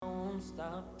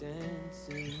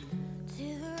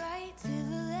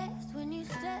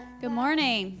Good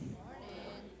morning.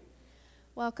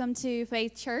 Welcome to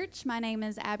Faith Church. My name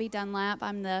is Abby Dunlap.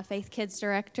 I'm the Faith Kids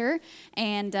Director,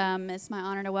 and it's my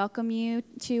honor to welcome you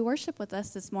to worship with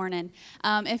us this morning.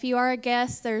 If you are a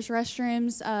guest, there's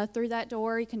restrooms through that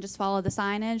door. You can just follow the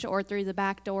signage or through the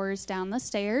back doors down the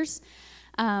stairs.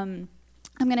 I'm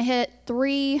going to hit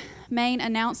 3 main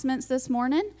announcements this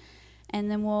morning, and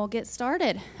then we'll get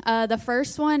started. The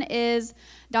first one is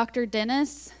Dr.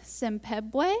 Dennis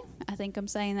Simpebwe, I think I'm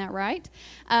saying that right,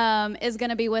 is going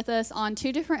to be with us on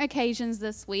 2 different occasions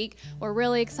this week. We're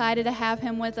really excited to have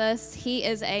him with us. He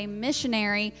is a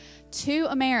missionary to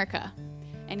America.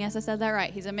 And yes, I said that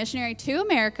right. He's a missionary to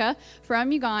America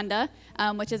from Uganda,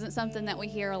 which isn't something that we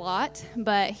hear a lot.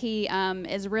 But he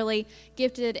is really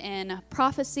gifted in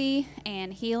prophecy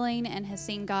and healing and has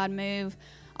seen God move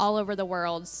all over the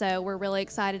world. So we're really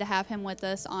excited to have him with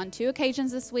us on 2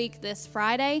 occasions this week, this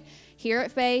Friday here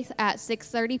at Faith at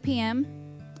 6:30 p.m.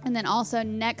 and then also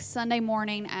next Sunday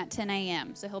morning at 10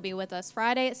 a.m. So he'll be with us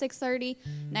Friday at 6:30,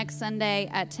 next Sunday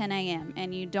at 10 a.m.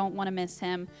 And you don't want to miss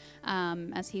him,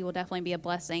 as he will definitely be a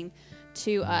blessing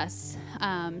to us.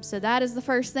 So that is the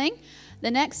first thing. The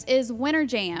next is Winter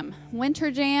Jam. Winter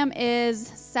Jam is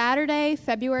Saturday,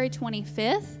 February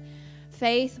 25th.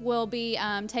 Faith will be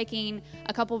taking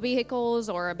a couple vehicles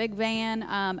or a big van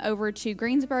over to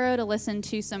Greensboro to listen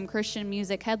to some Christian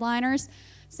music headliners.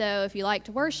 So if you like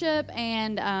to worship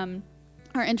and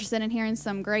are interested in hearing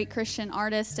some great Christian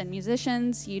artists and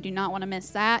musicians, you do not want to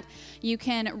miss that. You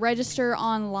can register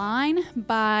online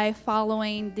by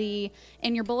following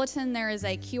in your bulletin, there is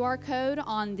a QR code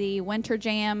on the Winter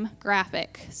Jam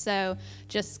graphic. So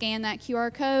just scan that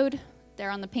QR code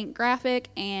there on the pink graphic,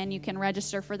 and you can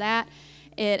register for that.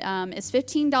 It is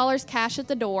 $15 cash at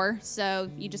the door, so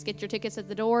you just get your tickets at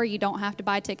the door. You don't have to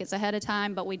buy tickets ahead of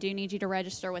time, but we do need you to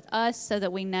register with us so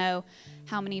that we know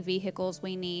how many vehicles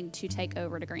we need to take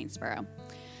over to Greensboro.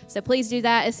 So please do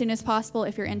that as soon as possible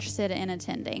if you're interested in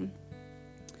attending.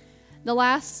 The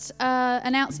last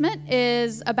announcement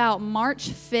is about March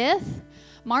 5th.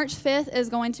 March 5th is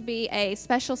going to be a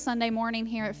special Sunday morning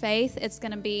here at Faith. It's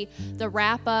going to be the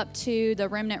wrap-up to the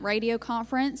Remnant Radio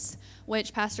Conference,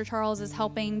 which Pastor Charles is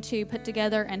helping to put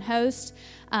together and host.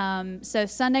 So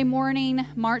Sunday morning,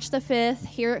 March the 5th,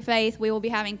 here at Faith, we will be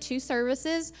having 2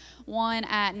 services, one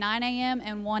at 9 a.m.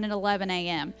 and one at 11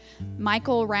 a.m.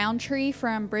 Michael Roundtree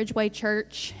from Bridgeway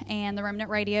Church and the Remnant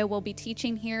Radio will be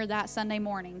teaching here that Sunday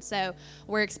morning. So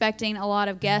we're expecting a lot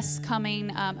of guests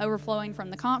coming, overflowing from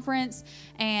the conference,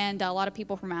 and a lot of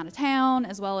people from out of town,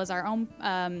 as well as our own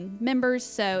members.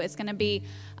 So it's going to be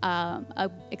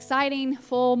an exciting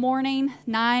full morning,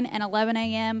 9 and 11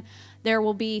 a.m. There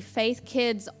will be Faith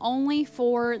Kids only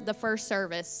for the first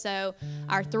service. So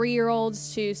our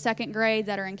 3-year-olds to 2nd grade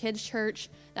that are in kids' church,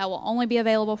 that will only be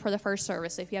available for the first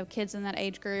service. So if you have kids in that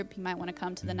age group, you might want to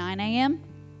come to the 9 a.m.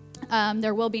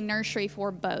 There will be nursery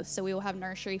for both. So we will have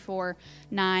nursery for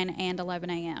 9 and 11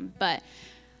 a.m. But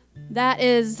that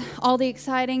is all the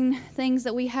exciting things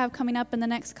that we have coming up in the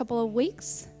next couple of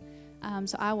weeks.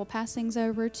 So I will pass things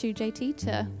over to JT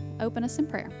to open us in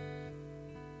prayer.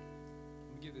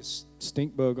 Get this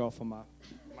stink bug off of my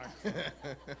microphone.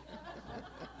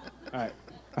 All right.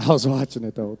 I was watching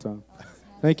it the whole time.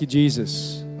 Thank you,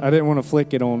 Jesus. I didn't want to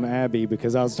flick it on Abby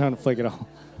because I was trying to flick it off.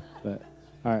 But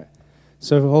all right.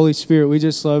 So Holy Spirit, we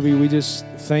just love you. We just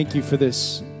thank you for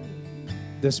this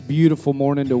beautiful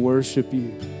morning to worship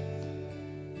you.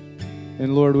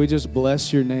 And Lord, we just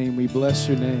bless your name. We bless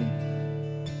your name.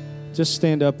 Just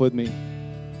stand up with me.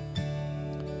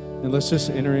 And let's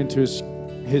just enter into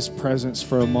his presence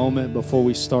for a moment before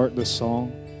we start the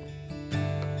song.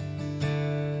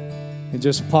 And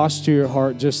just posture your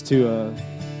heart just to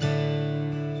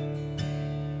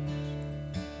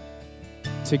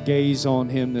gaze on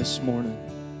him this morning.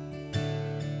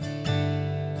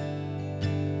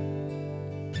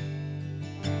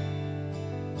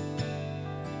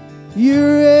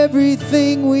 You're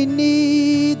everything we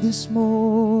need this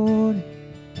morning.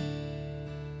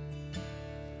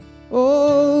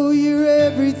 Oh, you're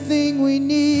everything we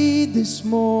need this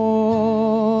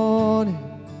morning.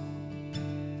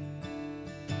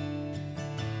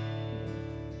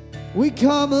 We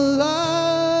come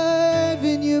alive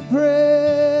in your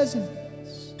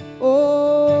presence,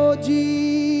 oh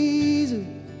Jesus.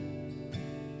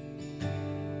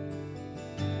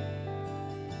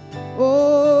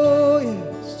 Oh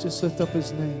yes, just lift up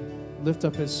his name. Lift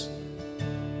up his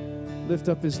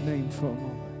name for a moment.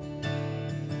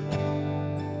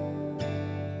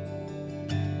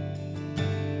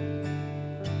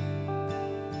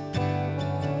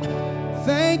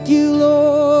 Thank you,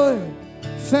 Lord.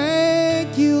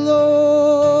 Thank you,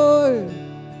 Lord.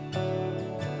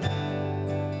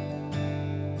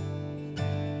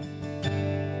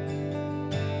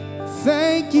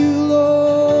 Thank you,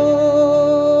 Lord.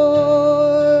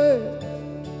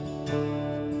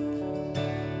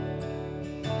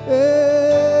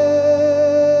 Hey.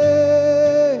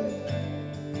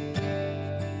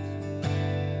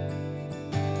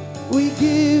 We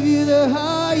give you the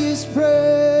highest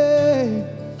praise.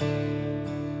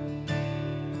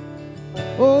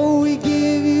 Oh, we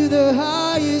give you the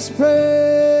highest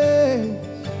praise.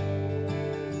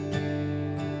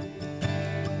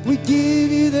 We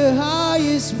give you the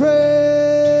highest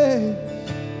praise.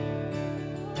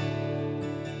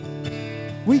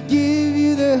 We give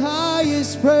you the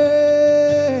highest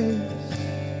praise.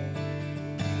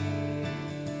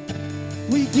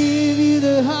 We give you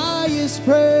the highest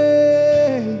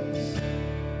praise.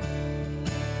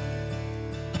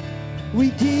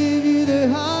 We give you the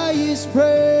highest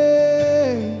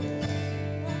praise.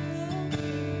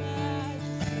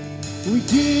 We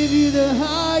give you the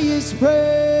highest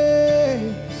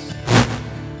praise.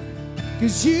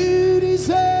 'Cause you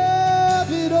deserve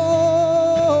it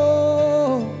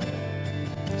all.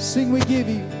 Sing, we give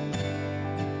you.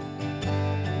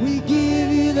 We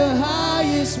give you the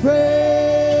highest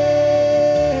praise.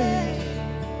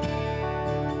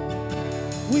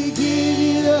 We give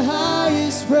you the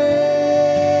highest praise.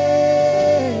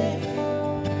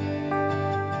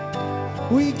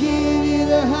 We give you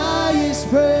the highest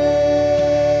praise.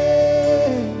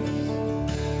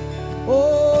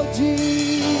 Oh,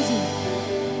 Jesus.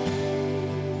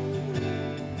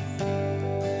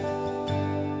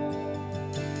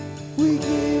 We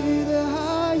give you the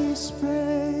highest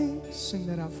praise. Sing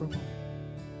that out for a moment.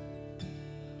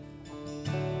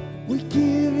 We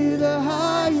give you the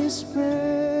highest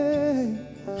praise.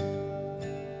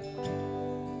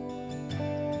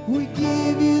 We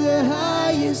give you the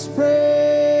highest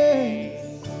praise.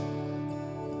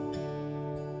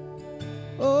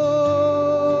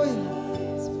 Oh, yeah.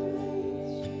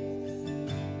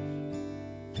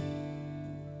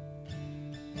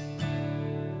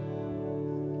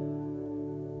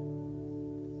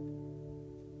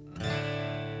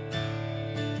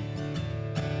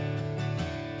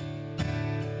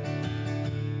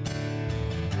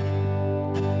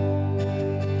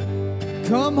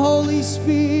 Come, Holy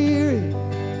Spirit,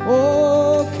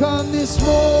 oh, come this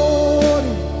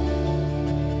morning.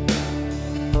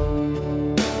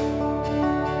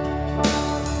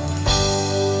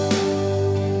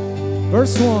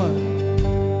 Verse 1.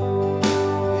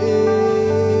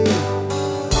 Yeah.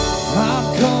 I'm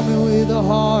coming with a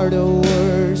heart of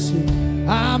worship.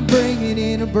 I'm bringing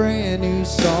in a brand new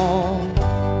song.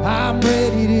 I'm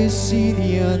ready to see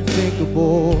the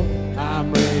unthinkable.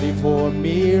 I'm ready for a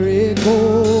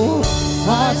miracle.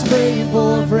 Hearts praying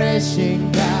for a fresh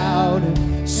encounter.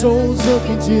 Souls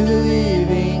looking to the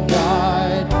living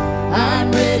God.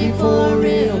 I'm ready for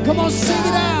real. Come on, sing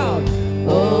it out.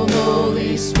 Oh,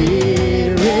 Holy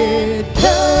Spirit,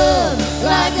 come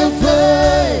like a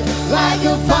flood, like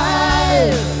a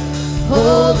fire.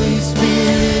 Holy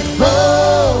Spirit,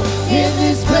 flow in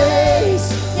this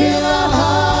place, fill our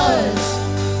hearts.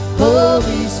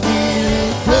 Holy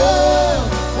Spirit, come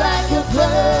like a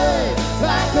flood,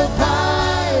 like a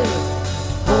fire.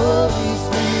 Holy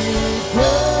Spirit,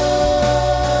 come.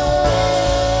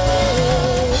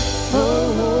 Oh,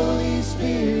 Holy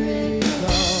Spirit,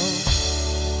 come.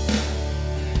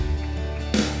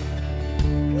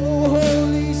 Oh,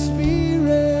 Holy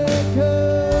Spirit,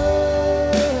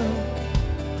 come.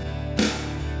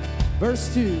 Verse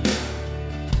 2.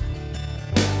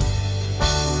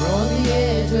 We're on the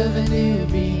edge of a new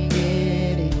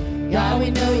beginning. God, we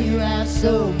know you have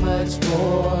so much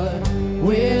more.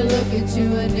 We're looking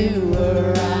to a new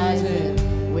horizon.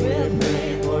 We're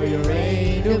praying for your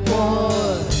rain to pour.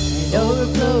 An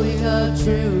overflowing of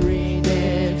true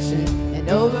redemption. An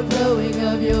overflowing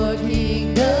of your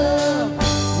kingdom.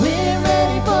 We're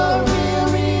ready for a real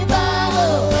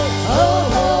revival. Oh,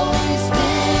 Holy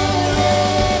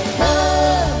Spirit,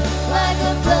 come like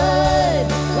a flood,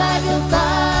 like a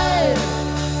fire.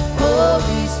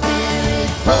 Holy Spirit,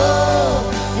 fall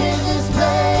in this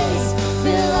place,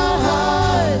 fill our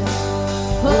hearts.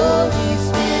 Holy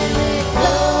Spirit,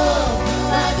 come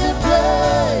like a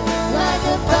flood, like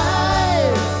a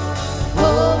fire.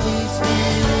 Holy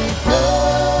Spirit, come.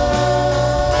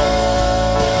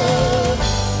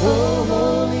 Oh,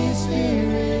 Holy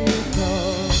Spirit,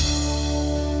 come.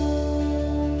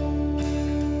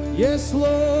 Yes,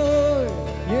 Lord.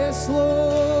 Yes, Lord.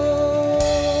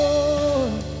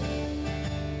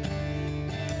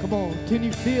 Come on, can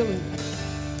you feel it?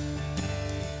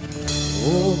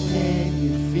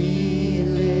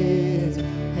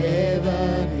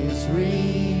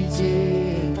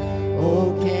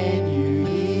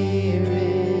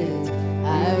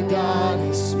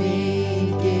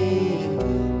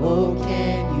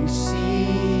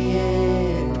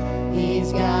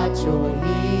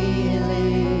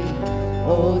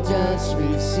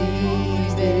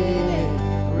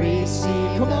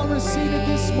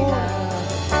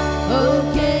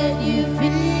 Oh, can you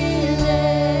feel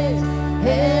it?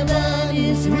 Heaven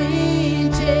is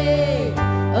reaching.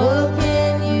 Oh,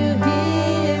 can you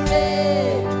hear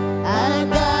it? Our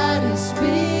God is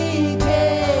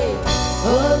speaking.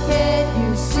 Oh, can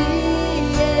you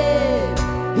see it?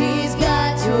 He's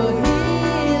got your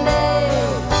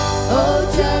healing. Oh,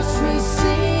 just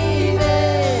receive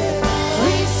it.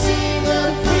 Receive the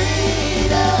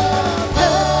freedom.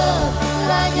 Oh,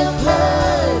 like a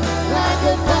flood, like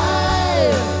a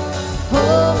fire.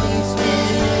 Holy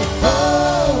Spirit,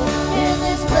 fall in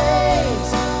this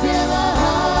place. Fill our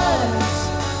hearts.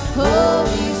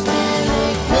 Holy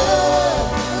Spirit, come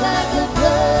like a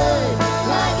flood,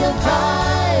 like a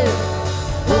fire.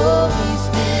 Holy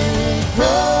Spirit, come.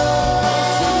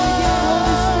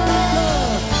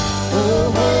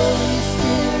 Oh, Holy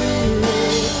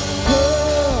Spirit,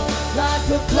 come like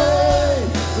a flood,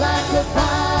 like a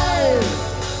fire.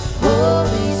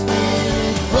 Holy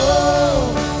Spirit, fall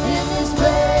in this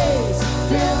place.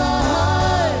 Fill our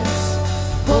hearts.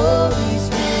 Holy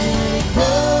Spirit,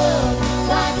 come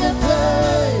like a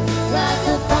flood, like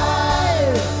a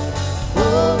fire.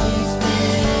 Holy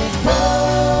Spirit,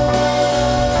 come.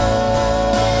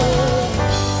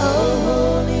 Oh,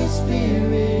 Holy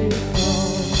Spirit,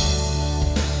 come.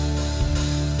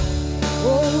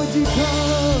 Oh, would you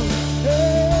come?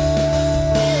 Hey.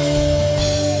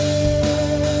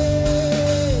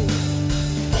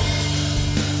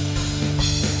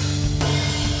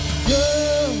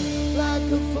 Come like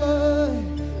a flood,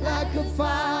 like a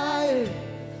fire.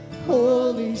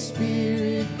 Holy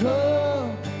Spirit,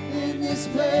 come in this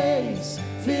place.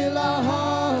 Fill our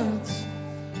hearts.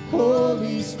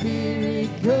 Holy Spirit,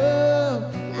 come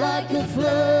like a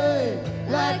flood,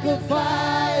 like a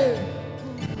fire.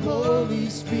 Holy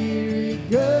Spirit,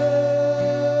 come.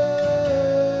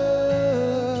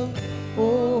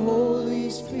 Oh, Holy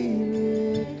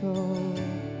Spirit, come.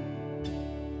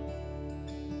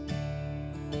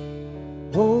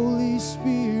 Holy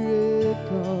Spirit,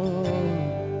 come.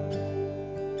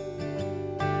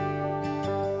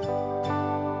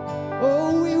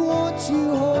 Oh, we want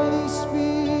you, Holy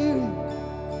Spirit.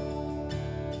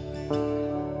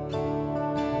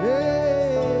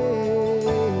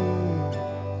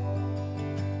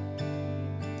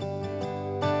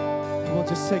 We'll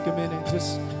just take a minute,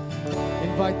 just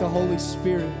invite the Holy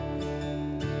Spirit.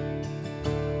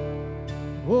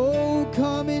 Oh,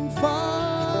 come in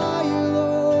fire,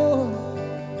 Lord.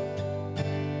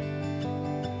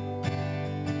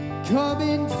 Come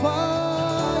in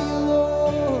fire,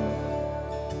 Lord.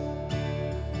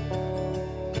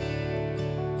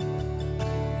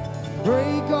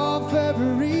 Break off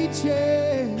every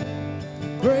chain.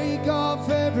 Break off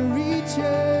every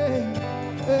chain.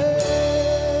 Hey.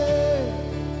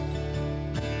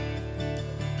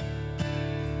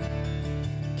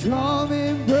 Come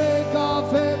and break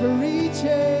off every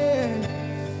chain.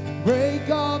 Break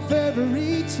off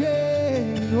every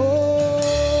chain. Oh.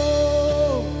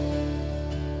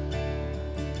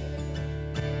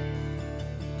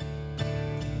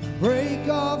 Break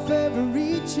off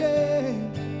every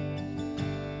chain.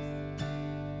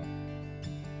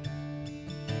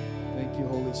 Thank you,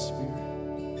 Holy Spirit.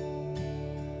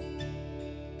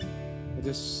 I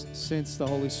just sense the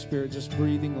Holy Spirit just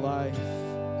breathing life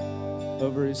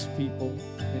over His people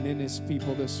and in His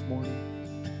people this morning.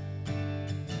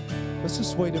 Let's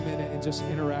just wait a minute and just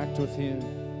interact with Him.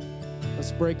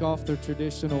 Let's break off the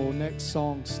traditional next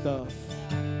song stuff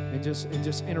and just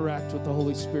interact with the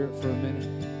Holy Spirit for a minute.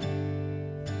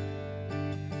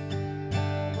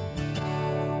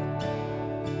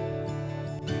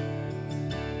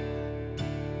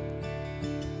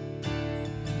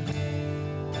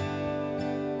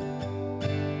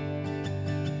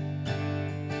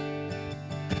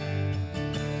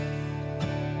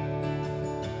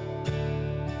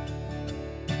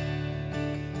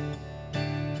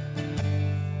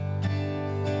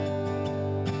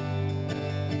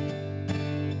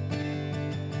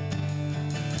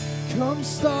 Come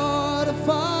start a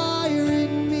fire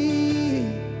in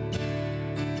me.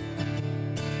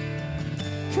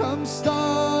 Come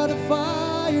start a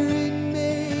fire in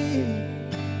me.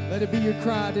 Let it be your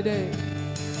cry today.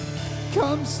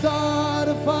 Come start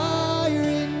a fire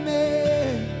in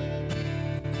me.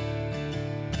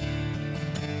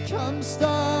 Come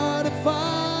start a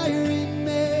fire in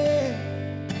me.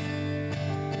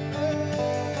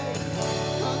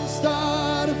 Come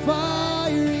start a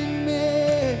fire in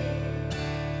me.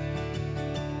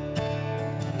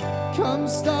 Come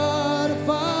start a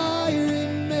fire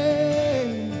in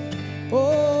me.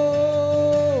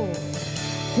 Oh,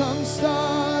 come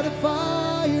start a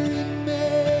fire in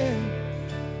me.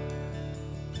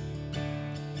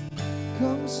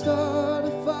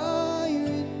 start a fire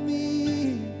in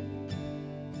me.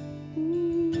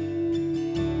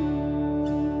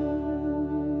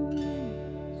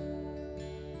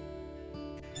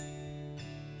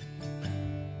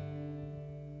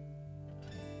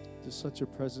 Just let your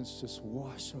presence just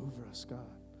wash over us, God.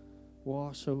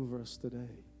 Wash over us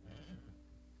today.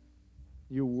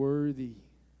 You're worthy.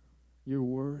 You're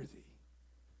worthy.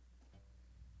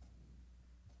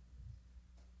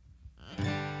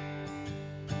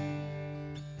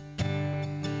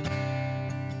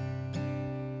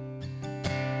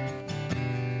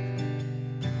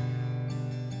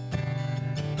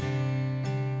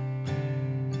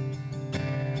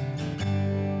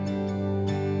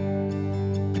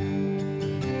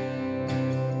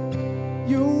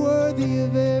 You're worthy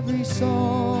of every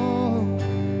song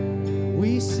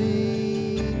we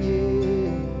sing,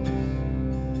 yeah.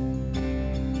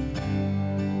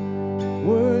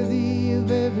 Worthy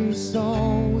of every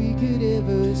song we could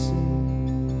ever sing.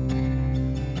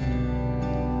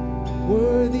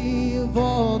 Worthy of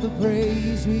all the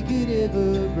praise we could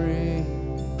ever bring.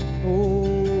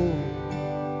 Oh,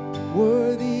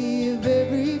 worthy of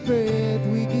every breath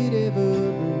we could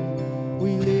ever bring.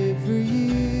 We live for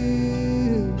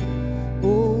you.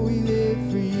 Oh, we live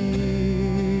for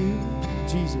you,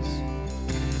 Jesus.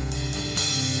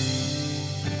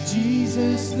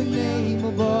 Jesus, the name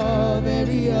above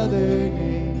every other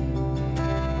name.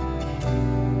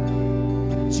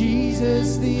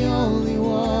 Jesus, the only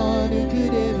one who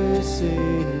could ever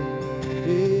save.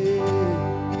 Yeah.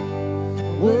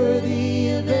 Worthy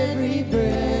of every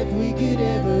breath we could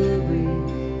ever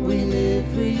breathe. We live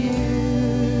for you.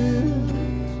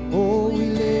 Oh, we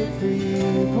live for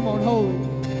you. Come on, holy.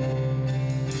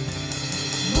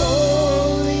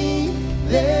 Holy,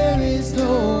 there is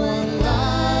no one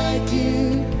like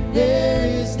you. There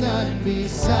is none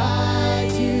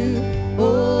beside you.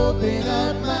 Open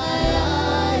up my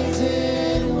eyes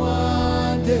and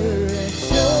wonder and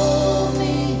show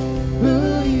me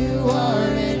who you are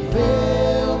and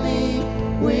fill me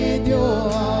with your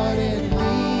heart and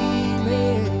lead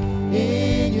me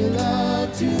in your love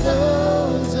to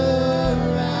those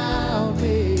around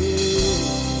me.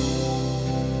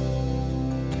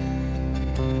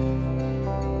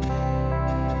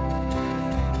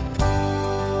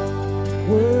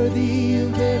 Worthy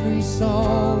of every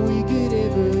song we could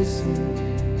ever sing.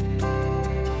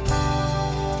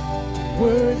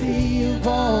 Worthy of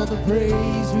all the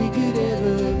praise we could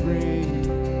ever bring.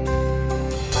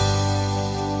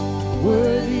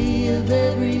 Worthy of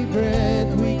every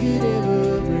breath we could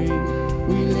ever bring.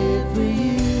 We live for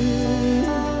you.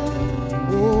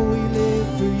 Oh, we live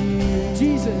for you.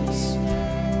 Jesus.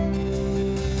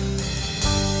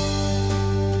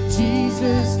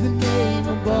 Jesus, the name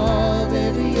above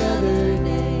every other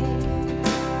name.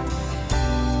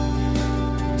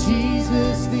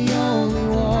 Jesus, the only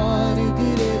one who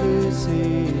could ever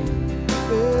save.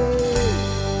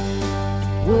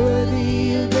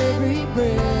 Worthy of every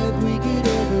breath we could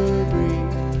ever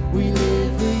breathe. We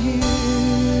live for you.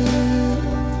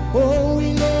 Oh,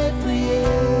 we live for you.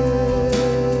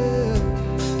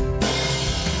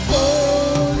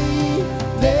 Holy,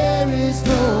 there is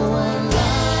no one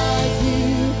like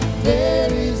you.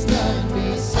 There is none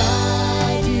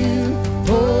beside you.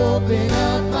 Open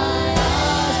up my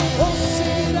eyes. Oh,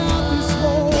 sing it out this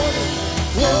morning.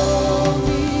 Show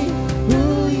me who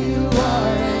you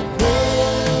are and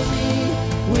fill me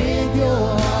with your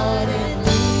heart and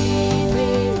lead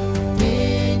me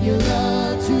in your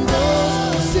love to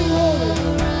those sing holy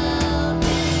around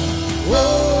me.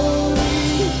 Holy,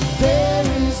 there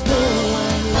is no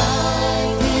one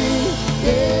like you.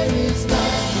 There is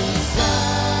none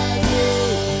beside you.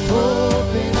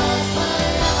 Open up my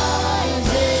eyes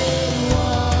and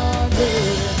wonder.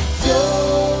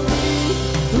 Show me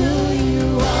who you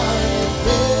are and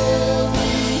fill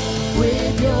me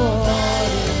with your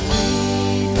heart and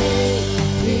lead me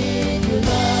in your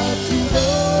love to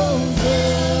those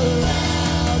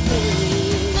around me.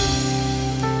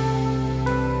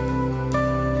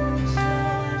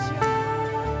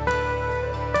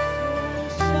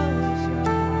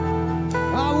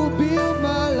 I will build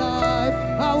my life.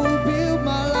 I will build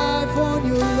my life on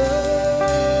your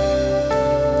love,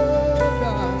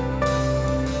 God.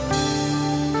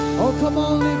 Oh, come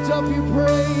on, lift up your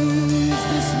praise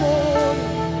this morning.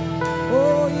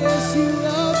 Oh, yes, you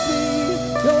love me.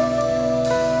 Oh,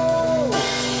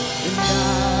 and I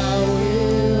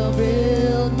will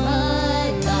build my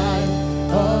life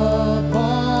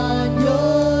upon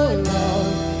your love.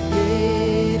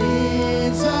 It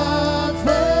is a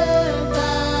firm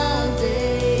foundation.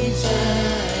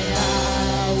 I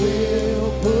will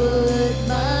put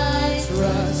my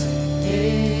trust in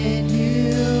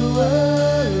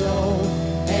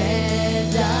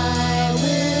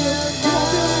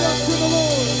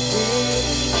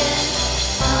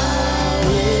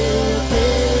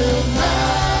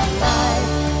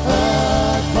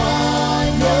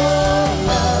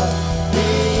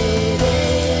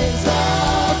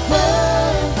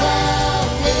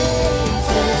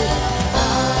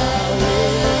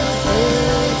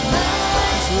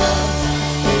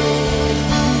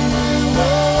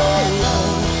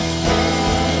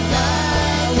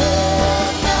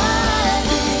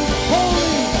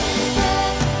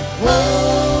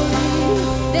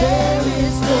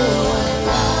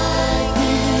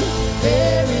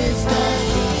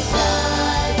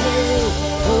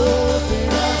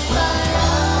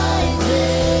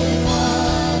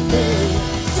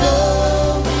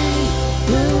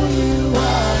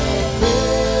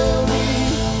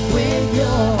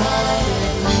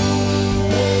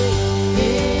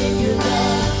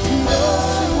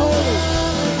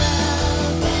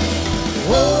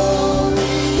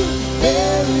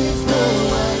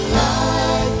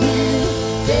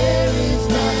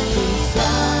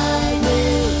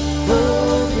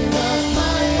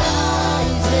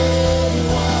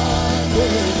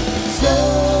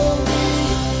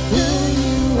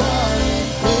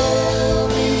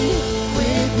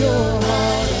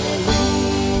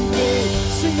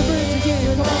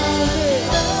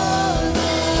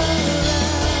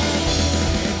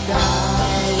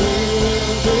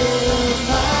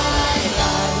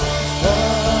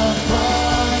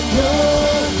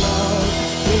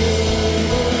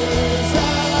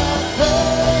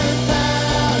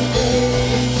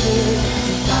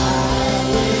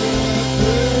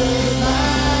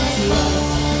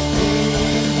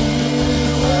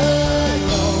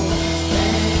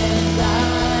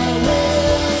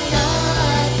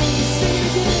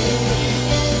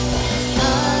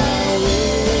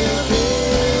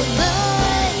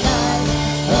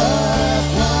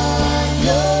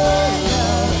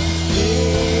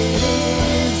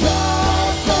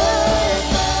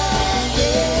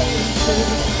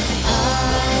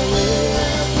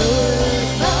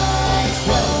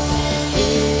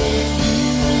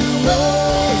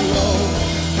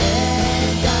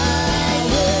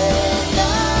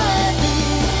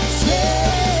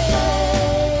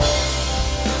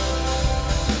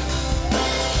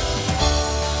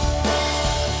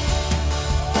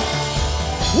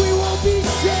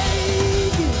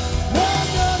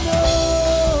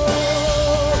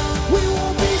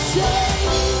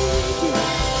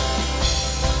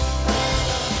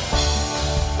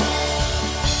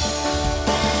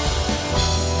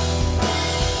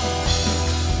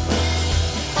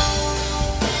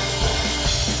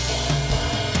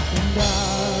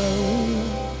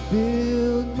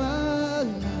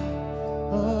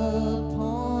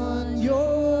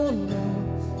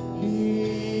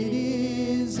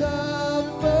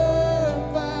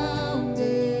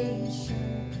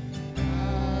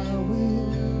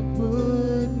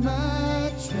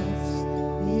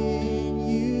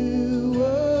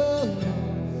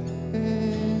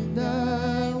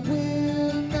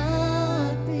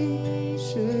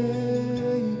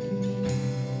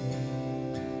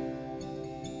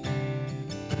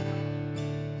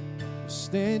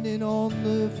standing on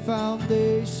the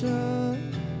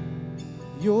foundation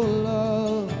of your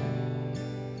love.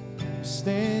 I'm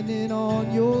standing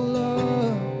on your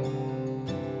love.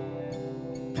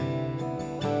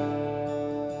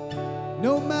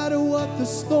 No matter what the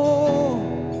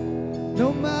storm,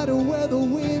 no matter where the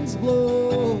winds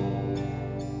blow,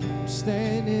 I'm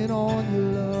standing on your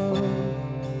love.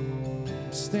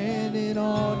 I'm standing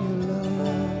on your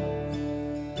love.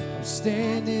 I'm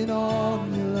standing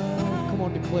on your love. Come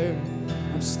on, declare.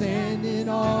 I'm standing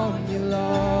on your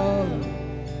love.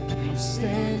 I'm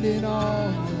standing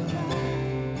on your love.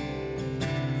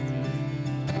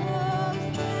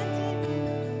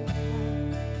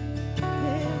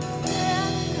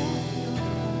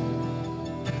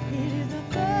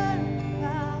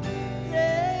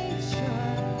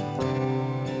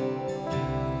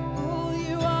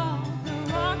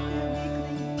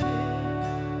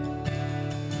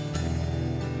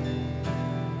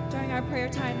 Prayer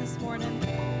time this morning.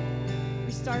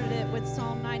 We started it with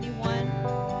Psalm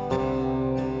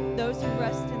 91. Those who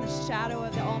rest in the shadow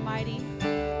of the Almighty.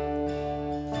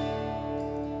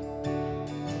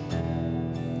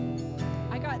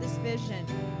 I got this vision,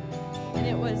 and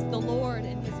it was the Lord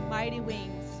and his mighty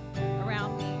wings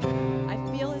around me. I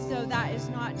feel as though that is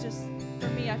not just for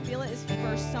me. I feel it is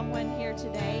for someone here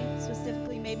today,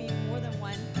 specifically maybe more than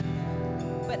one.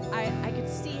 But I could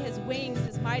see his wings,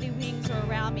 his mighty wings are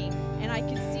around me, and I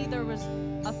could see there was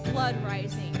a flood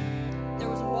rising. There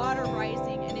was water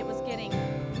rising, and it was getting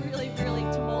really, really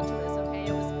tumultuous, okay?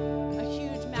 It was a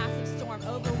huge, massive storm,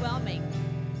 overwhelming.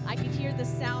 I could hear the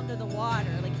sound of the water.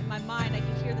 Like in my mind, I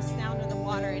could hear the sound of the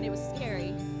water, and it was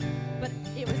scary. But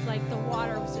it was like the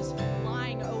water was just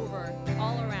flying over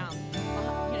all around.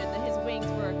 His wings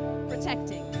were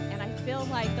protecting. And I feel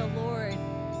like the Lord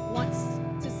wants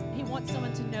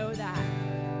someone to know that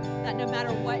no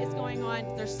matter what is going on,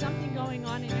 there's something going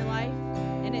on in your life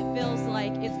and it feels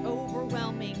like it's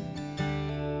overwhelming.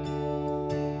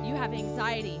 You have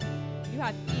anxiety, you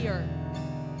have fear,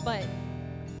 but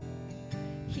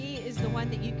he is the one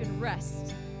that you can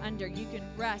rest under. You can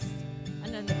rest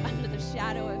under the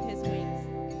shadow of his wings.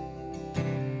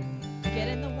 Get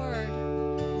in the Word,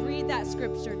 read that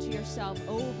scripture to yourself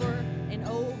over and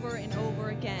over and over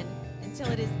again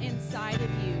until it is inside of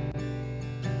you.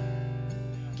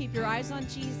 Keep your eyes on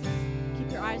Jesus. Keep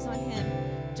your eyes on him.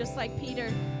 Just like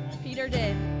Peter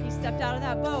did. He stepped out of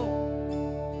that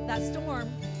boat, that storm.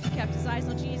 He kept his eyes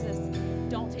on Jesus.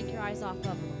 Don't take your eyes off of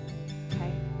him.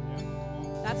 Okay?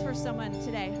 That's for someone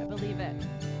today. I believe it.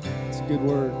 It's a good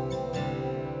word.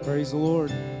 Praise the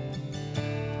Lord.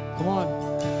 Come on.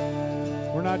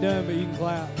 We're not done, but you can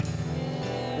clap.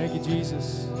 Thank you,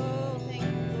 Jesus.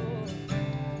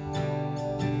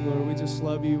 Lord, we just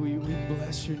love you. We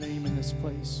bless your name in this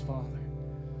place, Father.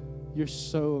 You're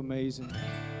so amazing.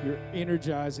 You're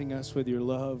energizing us with your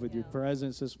love, with your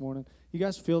presence this morning. You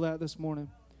guys feel that this morning?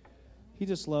 He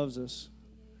just loves us.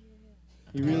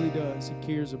 He really does. He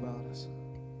cares about us.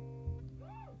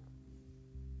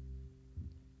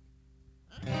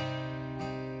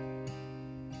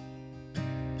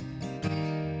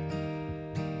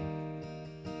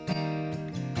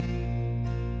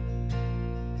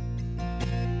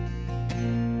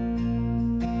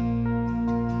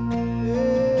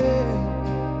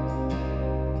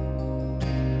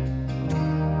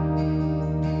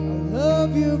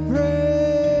 Your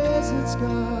presence,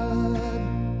 God.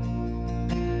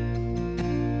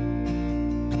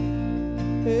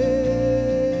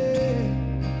 Hey.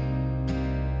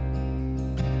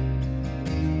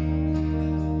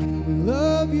 We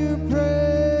love your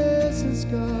presence,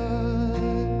 God.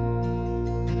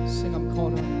 Sing, I'm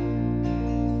caught up.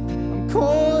 I'm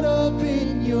caught up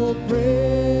in your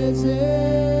presence.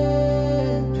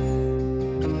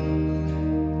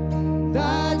 And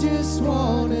I just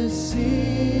want to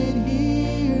sit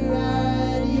here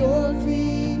at your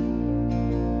feet.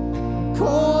 I'm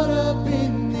caught up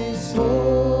in this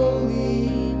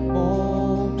holy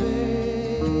moment.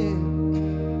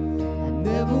 I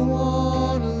never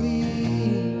want to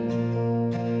leave.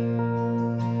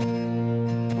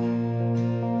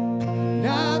 And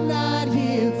I'm not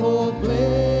here for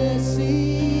blessings,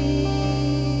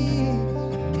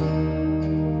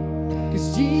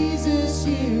 'cause Jesus,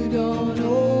 you don't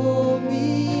owe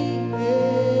me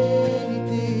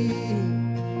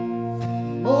anything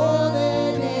more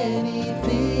than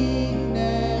anything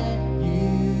that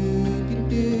you can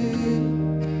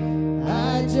do.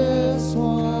 I just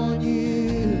want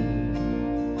you.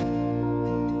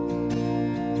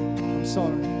 I'm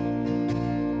sorry.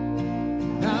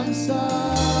 I'm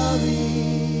sorry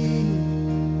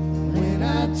when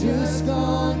I've just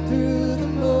gone through the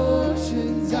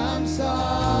motions. I'm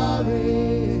sorry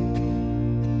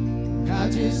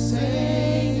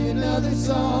sing another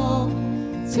song.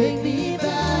 Take me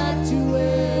back to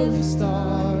where we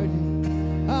started.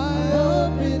 I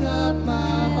open up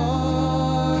my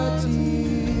heart to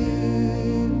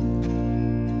you.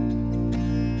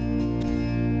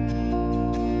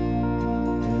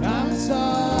 I'm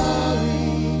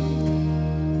sorry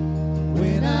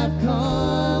when I've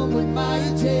come with my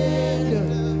agenda.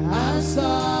 I'm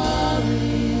sorry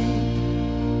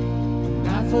when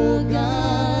I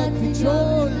forgot that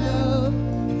your love.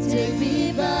 Take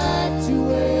me back to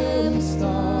where we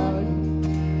started.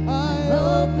 I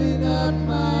open up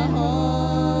my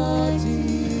heart to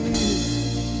you.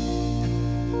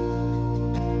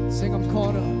 Sing, I'm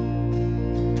caught up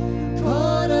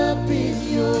in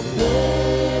your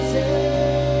presence.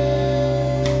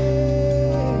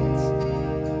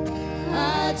 I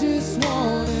just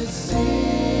wanna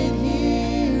sit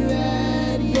here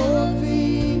at your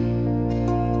feet,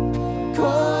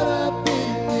 caught up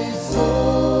in this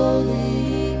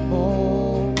holy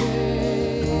moment.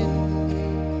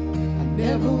 I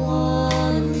never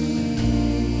wanna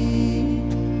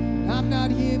leave. I'm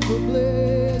not here for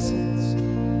blessings.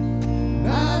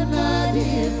 I'm not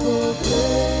here for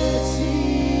blessings.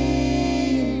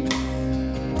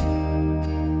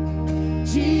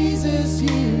 Jesus,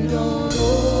 you don't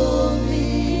owe me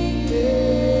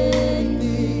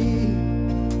anything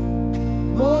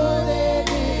more than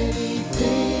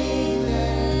anything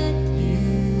that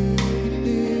you can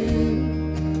do.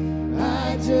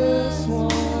 I just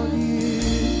want you.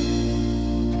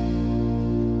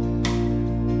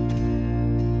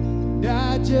 I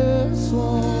just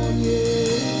want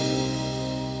you.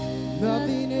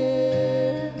 Nothing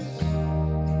else.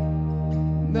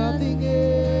 Nothing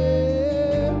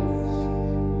else.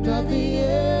 Nothing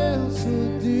else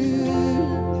will do.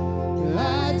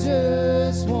 I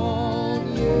just want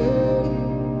you.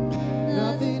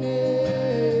 Nothing else.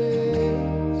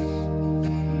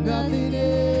 Nothing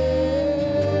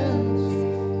else.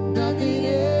 Nothing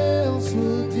else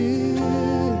will do.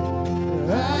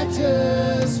 I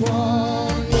just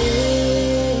want you.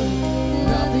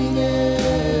 Nothing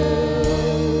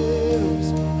else.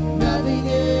 Nothing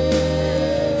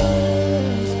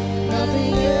else.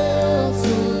 Nothing else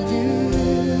will do.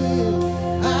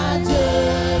 I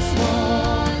just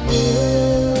want you.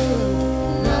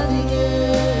 Nothing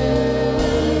else.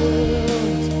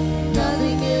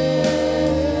 Nothing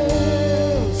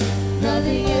else.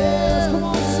 Nothing else. Come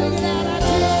on, sing it out.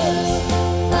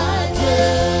 I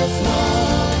just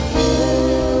want you.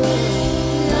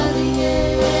 Nothing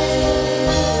else.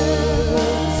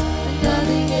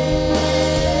 Nothing else.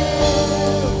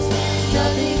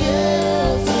 Nothing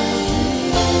else will do.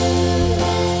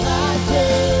 I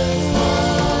just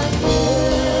want you.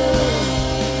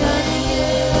 Nothing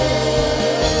else.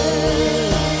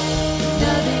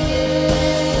 Nothing else.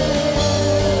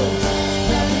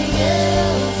 Nothing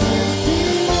else will do.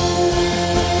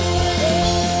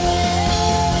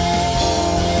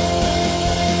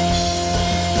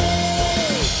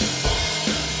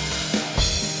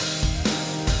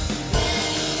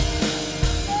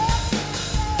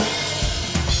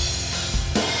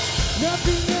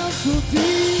 Nothing else will do.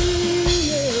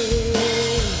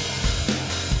 Yeah.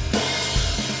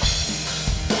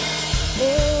 Oh.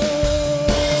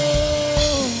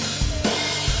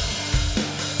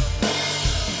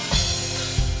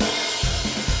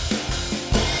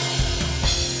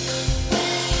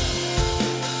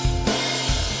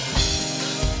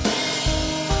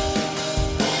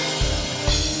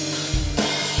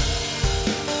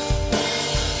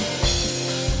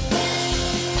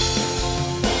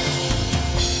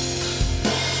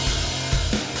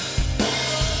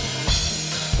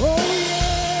 Oh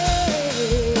yeah,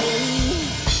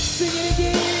 sing it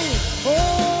again. Oh,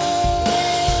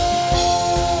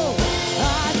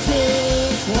 I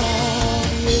just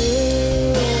want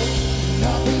you.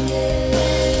 Nothing else.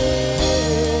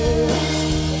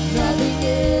 Nothing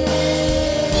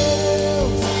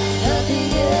else.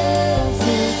 Nothing else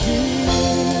will do.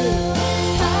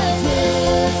 I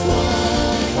just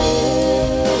want you.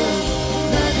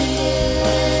 Nothing else.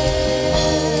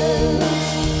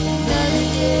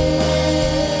 Nothing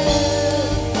else,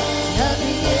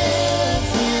 nothing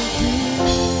else will do.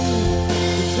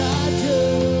 'Cause I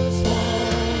just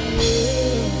want you.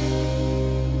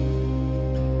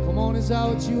 Come on, is that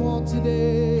what you want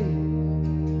today?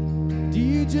 Do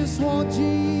you just want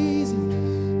Jesus?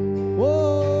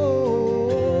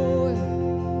 Whoa.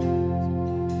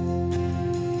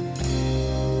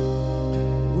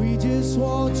 We just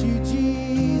want you,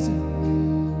 Jesus.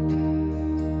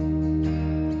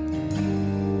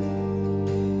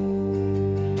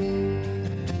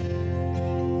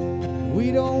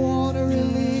 We don't want a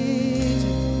religion.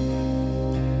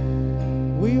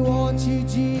 you,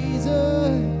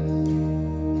 Jesus.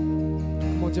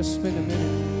 Come on, just spend a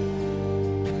minute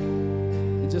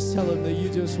and just tell him that you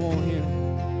just want him.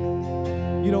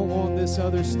 You don't want this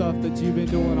other stuff that you've been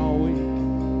doing all week.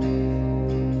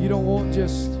 You don't want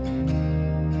just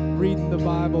reading the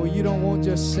Bible. You don't want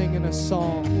just singing a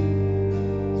song.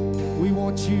 We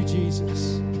want you,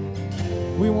 Jesus.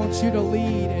 We want you to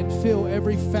lead and fill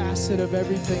every facet of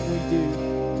everything we do.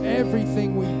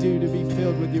 Everything we do to be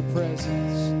filled with your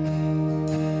presence.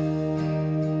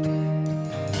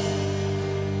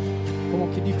 Come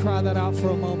on, can you cry that out for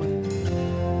a moment?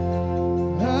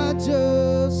 I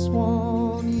just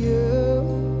want you,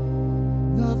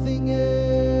 nothing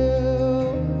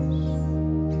else,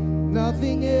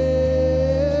 nothing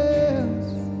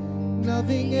else,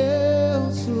 nothing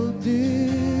else will do.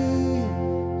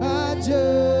 I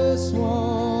just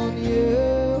want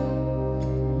you,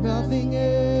 nothing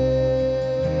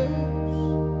else,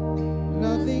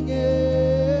 nothing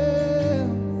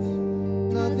else,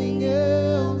 nothing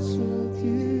else will do.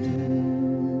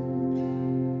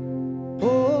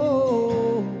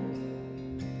 Oh,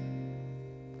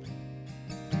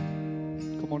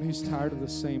 come on, who's tired of the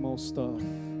same old stuff?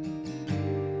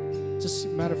 Just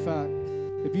matter of fact,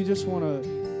 if you just want to,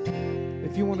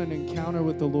 if you want an encounter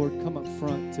with the Lord, come up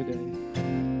front today.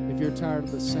 If you're tired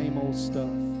of the same old stuff.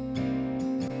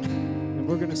 And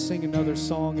we're going to sing another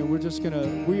song, and we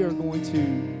are going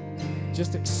to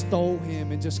just extol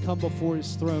him and just come before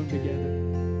his throne together.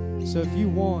 So if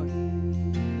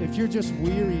you're just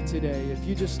weary today, if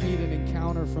you just need an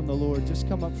encounter from the Lord, just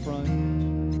come up front.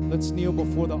 Let's kneel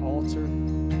before the altar.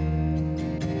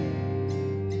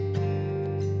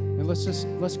 And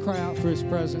let's cry out for his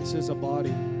presence as a body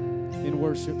in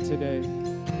worship today.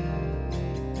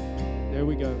 There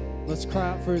we go. Let's cry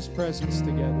out for his presence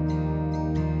together.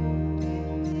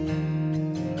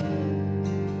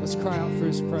 Let's cry out for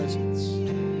his presence.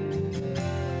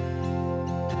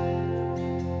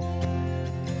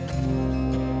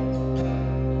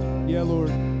 Yeah,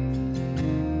 Lord.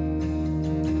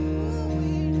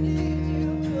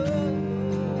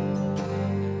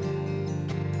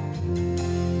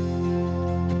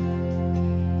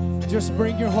 Just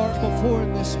bring your heart before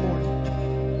him this morning.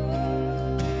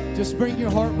 Just bring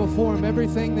your heart before him,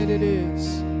 everything that it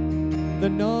is. The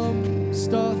numb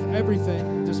stuff,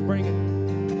 everything. Just bring it.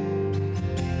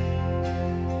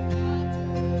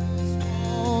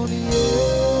 On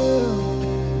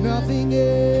you, nothing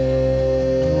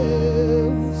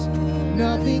else,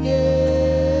 nothing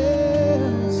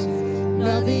else,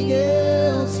 nothing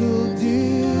else will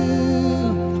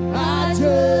do. I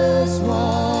just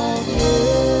want you.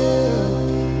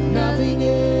 Nothing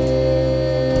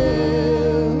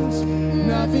else,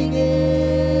 nothing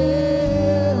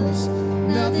else,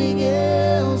 nothing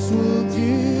else will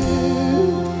do.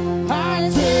 I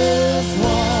just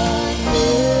want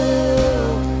you.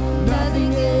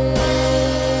 Nothing else,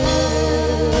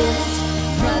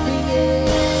 nothing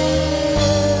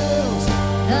else,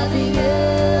 nothing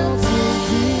else will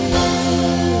do.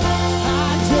 I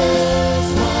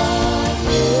just want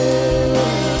you.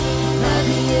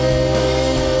 Nothing else.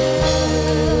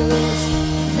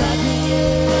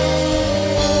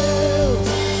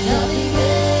 Nothing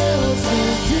else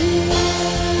will do.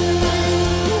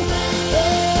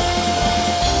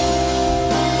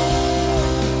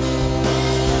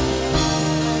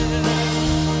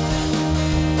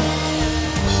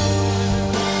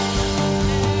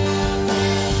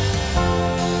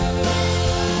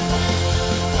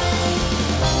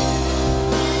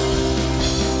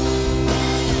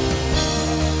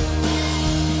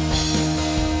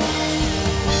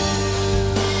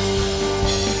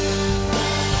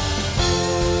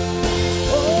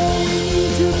 Oh, we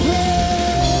need your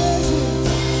presence.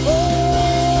 Oh.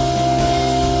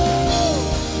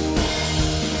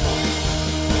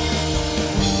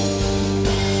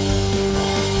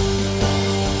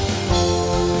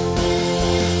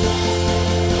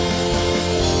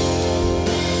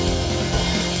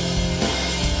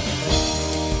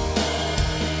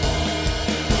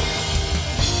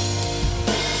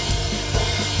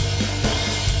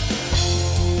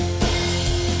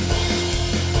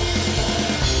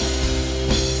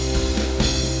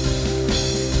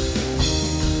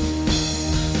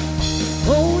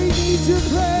 Oh, we need your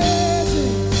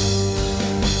presence.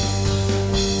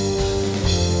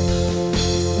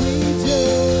 We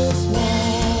just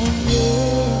want you.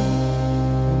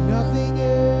 And nothing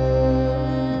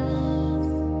else.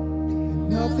 And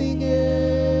nothing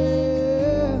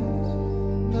else.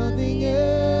 Nothing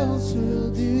else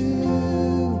will do.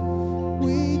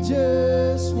 We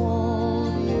just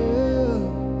want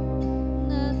you.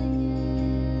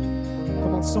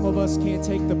 Come on, on, some of us can't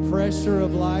take the pressure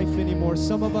of life anymore.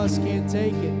 Some of us can't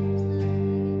take it.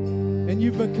 And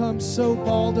you've become so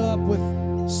balled up with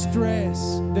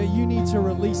stress that you need to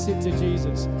release it to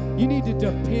Jesus. You need to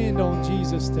depend on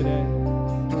Jesus today.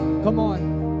 Come on.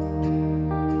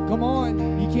 Come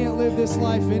on. You can't live this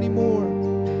life anymore.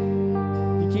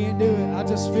 You can't do it. I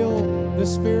just feel the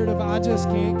spirit of, I just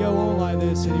can't go on like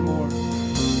this anymore.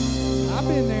 I've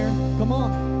been there. Come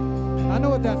on. I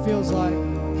know what that feels like.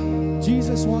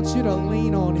 Jesus wants you to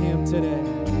lean on Him today.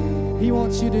 He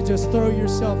wants you to just throw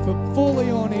yourself fully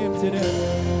on Him today.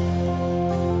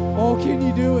 Oh, can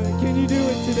you do it? Can you do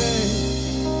it today?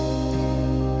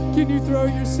 Can you throw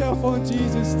yourself on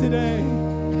Jesus today?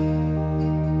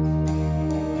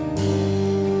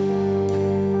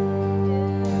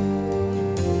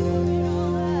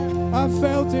 I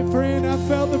felt it, friend. I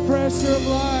felt the pressure of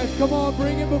life. Come on,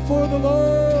 bring it before the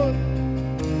Lord.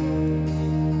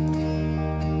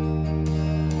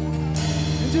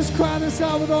 And just cry this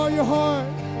out with all your heart.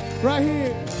 Right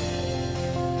here.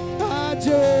 I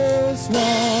just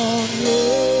want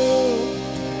you.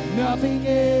 Nothing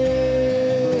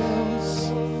else.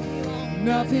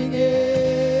 Nothing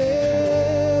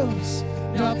else.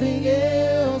 Nothing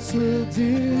else will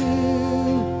do.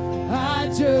 I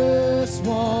just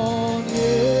want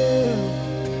you.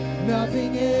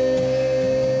 Nothing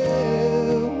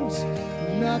else.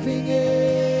 Nothing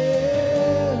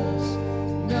else.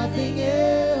 Nothing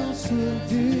else will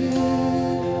do.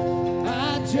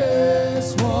 I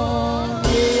just want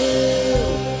you.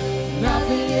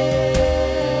 Nothing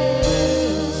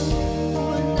else.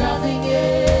 Nothing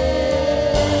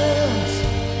else.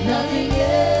 Nothing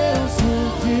else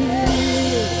will do.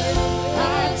 I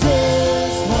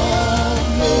just want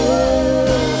you.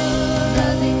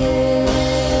 Nothing else.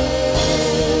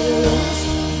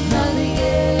 Nothing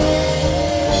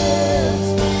else.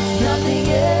 Nothing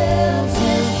else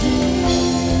will do.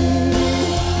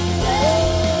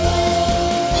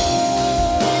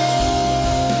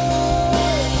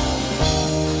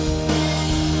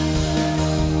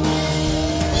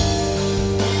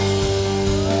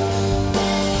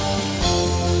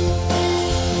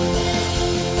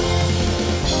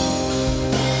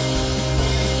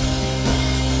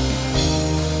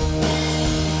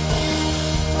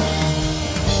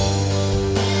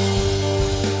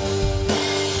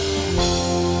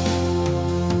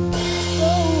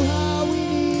 Oh, how we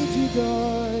need you,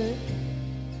 God.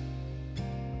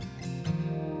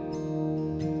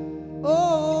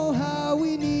 Oh, how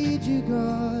we need you,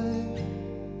 God.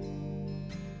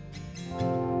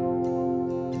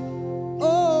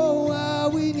 Oh, how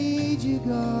we need you,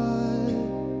 God.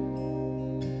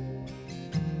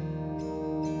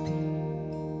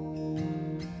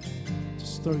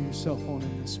 Just throw yourself on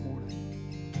Him this morning.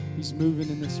 He's moving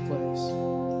in this place.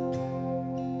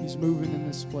 He's moving in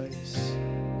this place.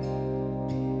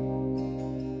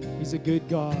 He's a good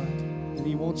God, and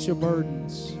He wants your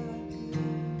burdens.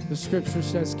 The scripture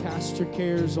says, cast your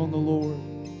cares on the Lord.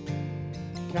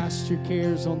 Cast your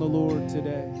cares on the Lord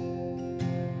today.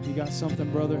 You got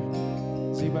something, brother?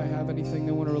 Does anybody have anything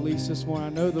they want to release this morning? I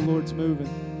know the Lord's moving.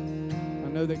 I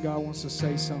know that God wants to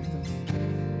say something.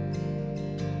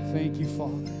 Thank you,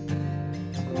 Father.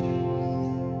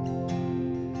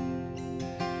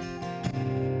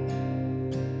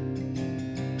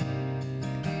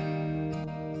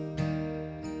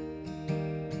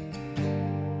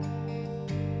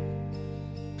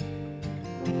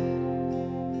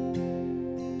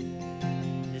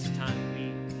 This time we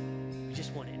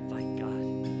just want to invite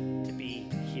God to be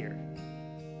here,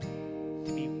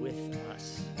 to be with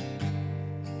us.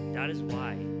 That is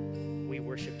why we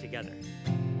worship together.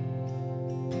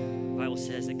 The Bible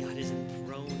says that God is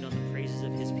enthroned on the praises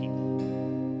of His people.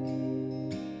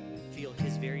 We feel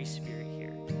His very Spirit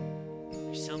here.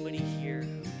 There's somebody here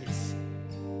who is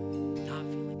not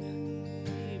feeling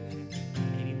that.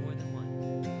 Maybe more than one.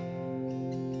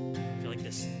 I feel like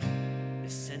this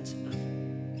sense of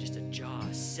just a jaw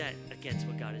set against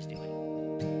what God is doing.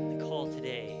 The call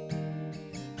today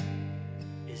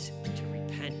is to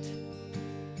repent,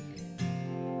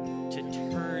 to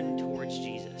turn towards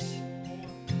Jesus.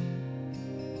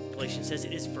 Galatians says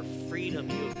it is for freedom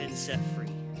you have been set free.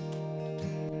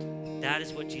 That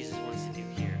is what Jesus wants to do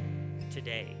here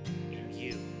today in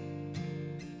you.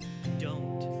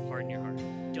 Don't harden your heart.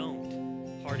 Don't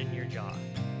harden your jaw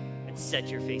and set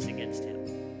your face against Him.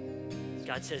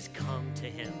 God says, come to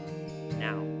Him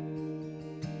now.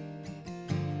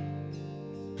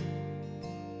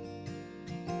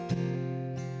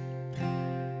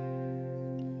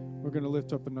 We're going to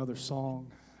lift up another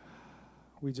song.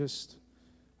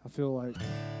 I feel like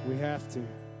we have to.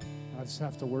 I just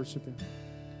have to worship Him.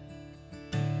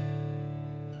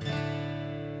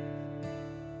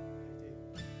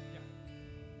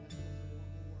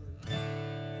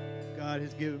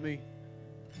 has given me.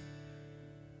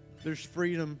 There's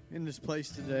freedom in this place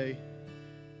today,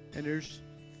 and there's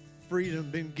freedom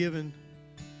been given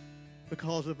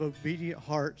because of obedient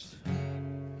hearts.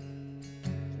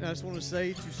 And I just want to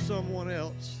say to someone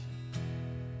else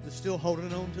that's still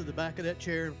holding on to the back of that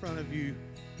chair in front of you,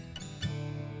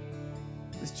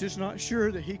 it's just not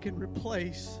sure that he can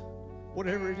replace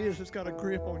whatever it is that's got a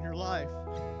grip on your life.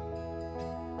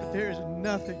 But there is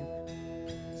nothing,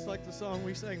 it's like the song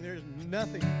we sang, there is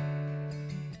nothing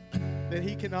that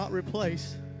he cannot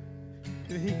replace,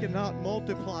 that he cannot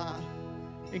multiply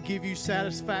and give you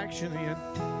satisfaction in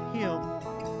him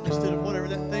instead of whatever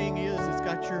that thing is that's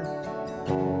got a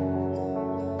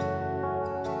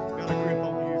grip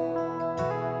on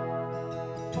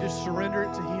you. Just surrender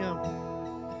it to him.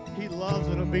 He loves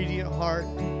an obedient heart.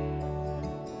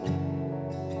 And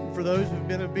for those who've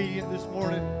been obedient this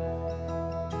morning,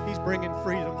 he's bringing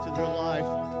freedom to their life.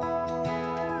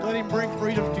 Let him bring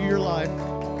freedom to your life.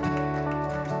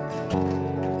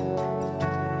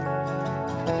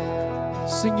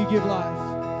 Sing, you give life.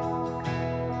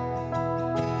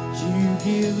 You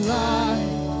give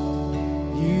life.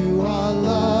 You are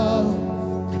love.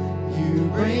 You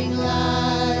bring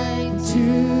light to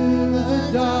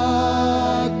the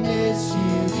darkness.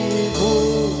 You give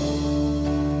hope.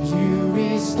 You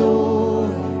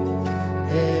restore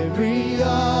every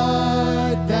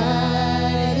heart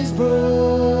that is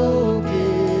broken.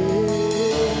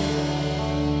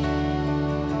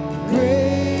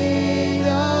 Great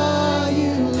are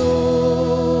you,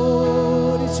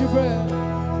 Lord. It's your breath.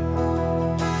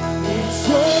 It's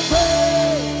your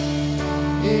breath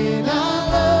in our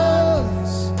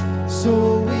lungs. So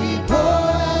we pour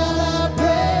out our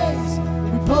praise.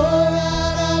 We pour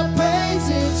out our praise.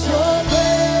 It's your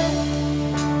breath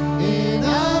in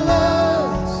our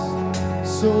lungs.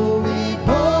 So we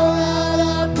pour out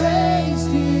our praise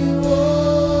to you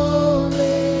only.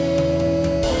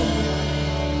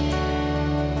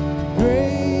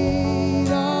 Great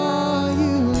are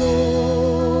you,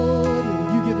 Lord.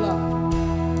 You give life.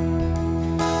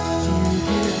 You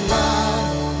give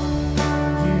life.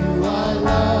 You are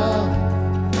love.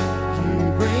 You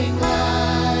bring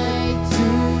light to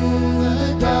the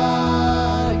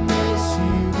darkness.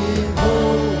 You give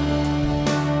hope.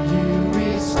 You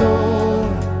restore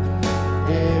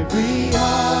every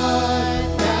heart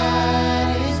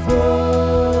that is broken.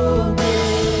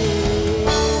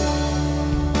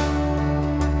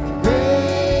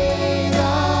 Great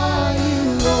are you,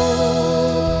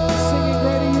 Lord. Singing,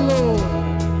 great are you, Lord.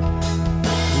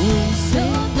 We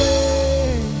sing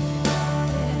great.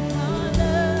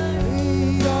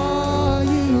 Great are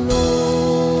you,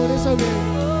 Lord. It's okay.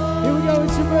 Here we go.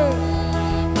 It's your breath.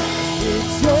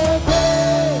 It's your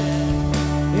breath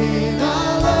in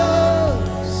our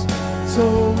lungs. So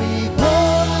we pour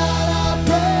out our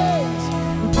praise.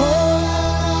 We pour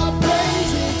out our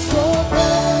praise. It's your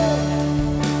breath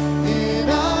in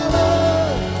our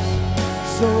lungs.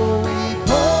 So we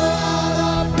pour out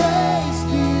our praise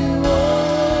to you,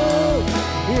 Lord.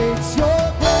 It's your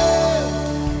breath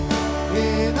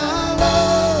in our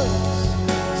lungs.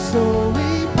 So we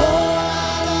pour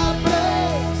out our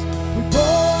praise. We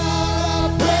pour out our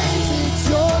praise. It's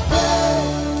your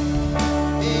breath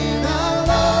in our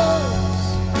lungs.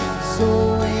 So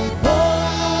we pour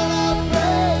out our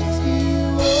praise to you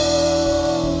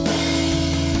only.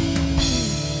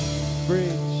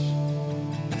 Bridge.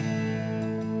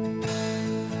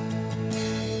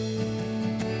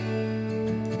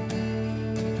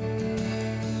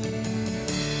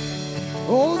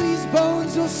 All these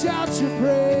bones will shout your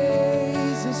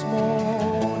praise this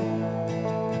morning.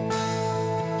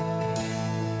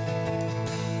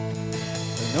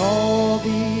 And all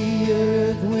the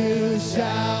earth will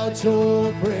shout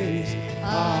your praise.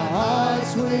 Our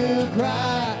hearts will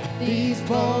cry. These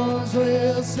bones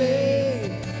will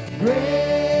sing.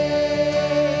 Great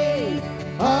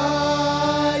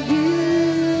are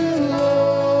you,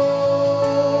 Lord.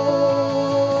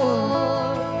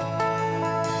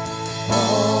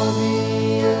 All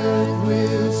the earth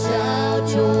will shout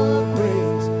your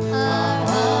praise. Our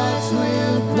hearts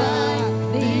will cry.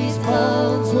 These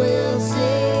bones will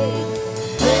sing.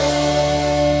 Great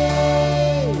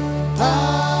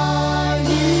are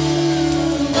you,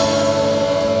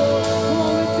 Lord. Come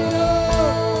on, lift it up.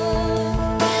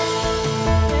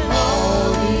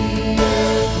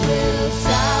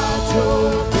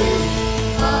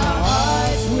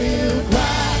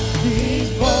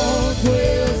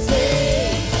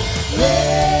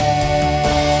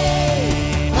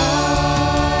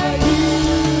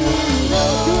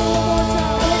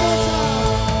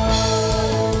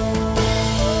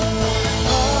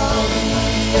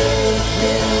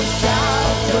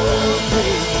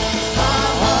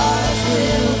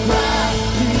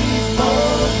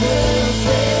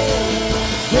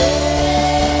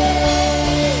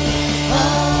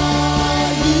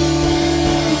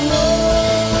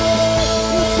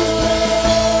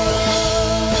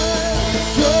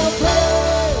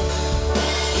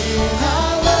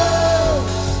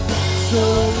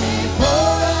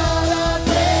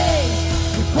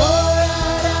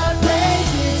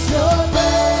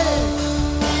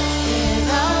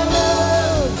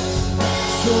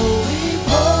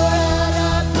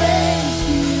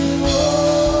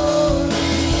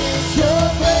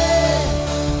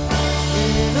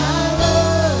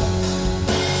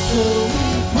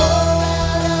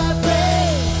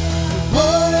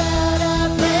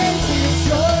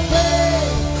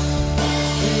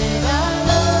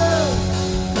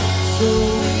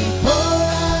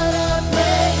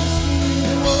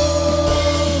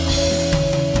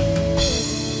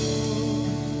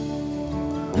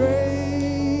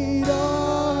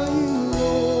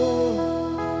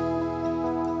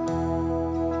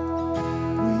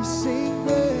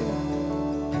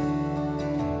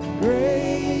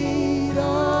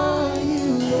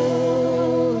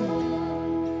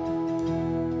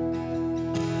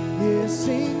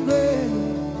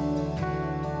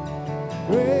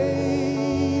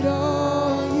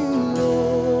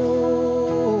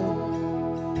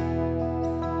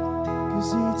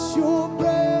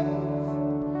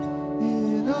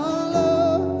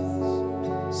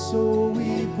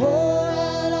 pour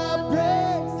out our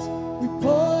praise. We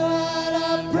pour out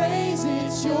our praise.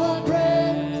 It's your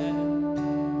breath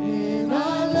in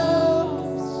our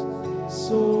lungs.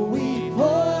 So we pour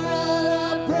out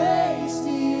our praise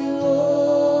to you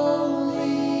only.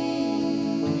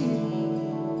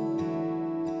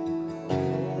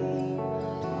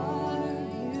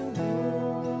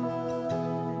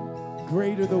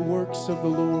 Great are the works of the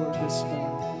Lord this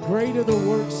morning. Great are the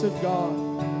works of God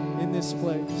in this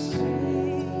place.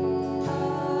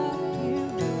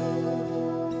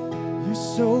 You're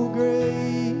so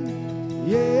great,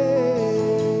 yeah.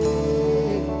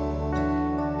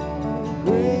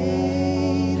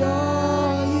 Great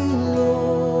are you,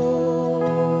 Lord.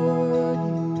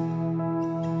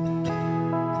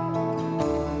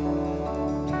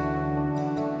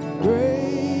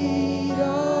 Great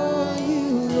are you,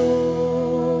 Lord.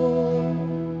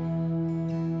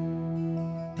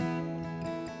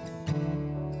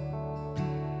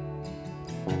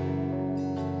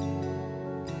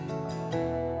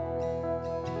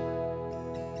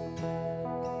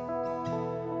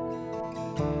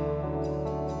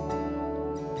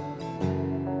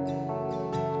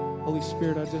 Holy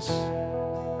Spirit,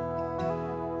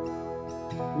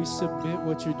 we submit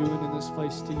what you're doing in this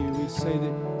place to you. We say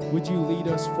that, would you lead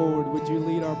us forward? Would you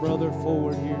lead our brother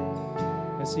forward here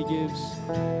as he gives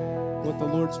what the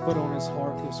Lord's put on his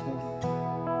heart this morning?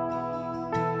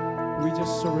 We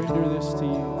just surrender this to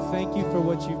you. Thank you for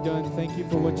what you've done. Thank you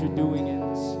for what you're doing in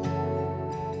us.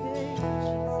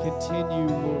 Continue,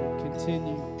 Lord,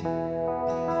 continue.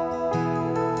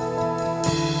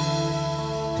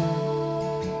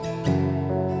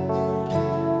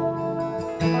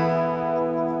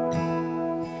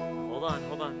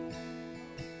 Hold on.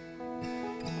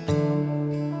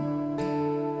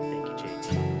 Thank you, JT.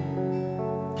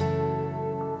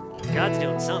 God's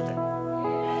doing something.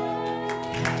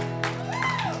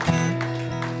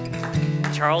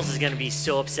 Charles is going to be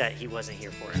so upset he wasn't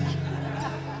here for it.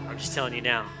 I'm just telling you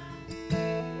now.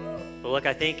 But look,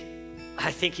 I think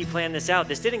he planned this out.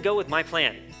 This didn't go with my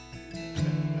plan.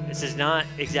 This is not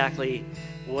exactly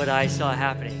what I saw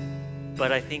happening.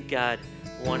 But I think God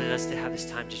wanted us to have this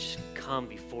time to just come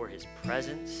before his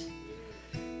presence.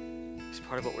 It's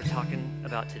part of what we're talking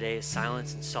about today is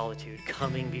silence and solitude,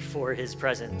 coming before his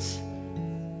presence.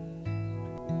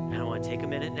 And I want to take a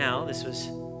minute now. This was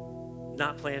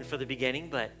not planned for the beginning,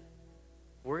 but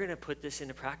we're going to put this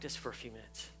into practice for a few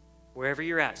minutes, wherever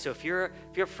you're at. So if you're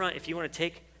up front, if you want to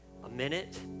take a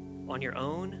minute on your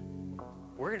own,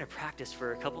 we're going to practice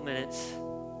for a couple minutes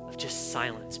of just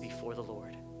silence before the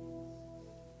Lord.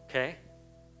 Okay?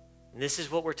 And this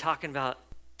is what we're talking about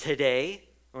today,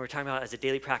 when we're talking about as a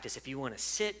daily practice. If you want to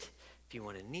sit, if you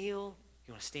want to kneel, if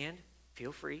you want to stand,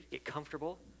 feel free, get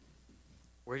comfortable.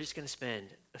 We're just going to spend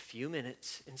a few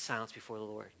minutes in silence before the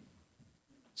Lord.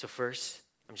 So first,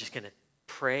 I'm just going to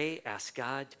pray, ask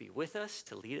God to be with us,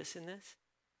 to lead us in this.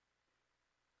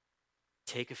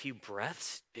 Take a few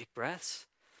breaths, big breaths.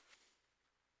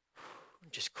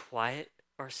 Just quiet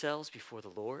ourselves before the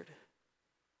Lord.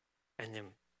 And then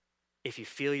if you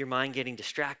feel your mind getting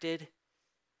distracted,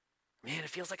 man, it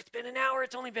feels like it's been an hour.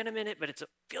 It's only been a minute, but it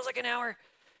feels like an hour.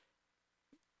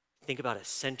 Think about a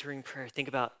centering prayer. Think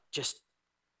about just,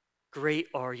 great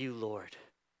are you, Lord.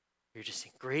 You're just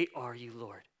saying, great are you,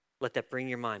 Lord. Let that bring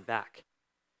your mind back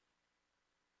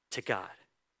to God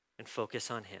and focus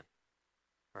on him.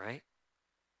 All right?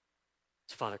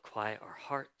 So, Father, quiet our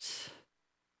hearts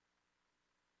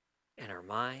and our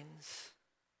minds.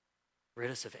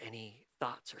 Rid us of any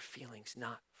thoughts or feelings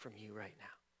not from you right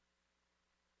now.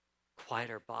 Quiet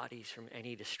our bodies from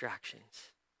any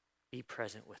distractions. Be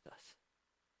present with us.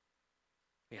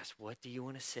 We ask, what do you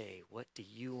want to say? What do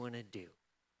you want to do?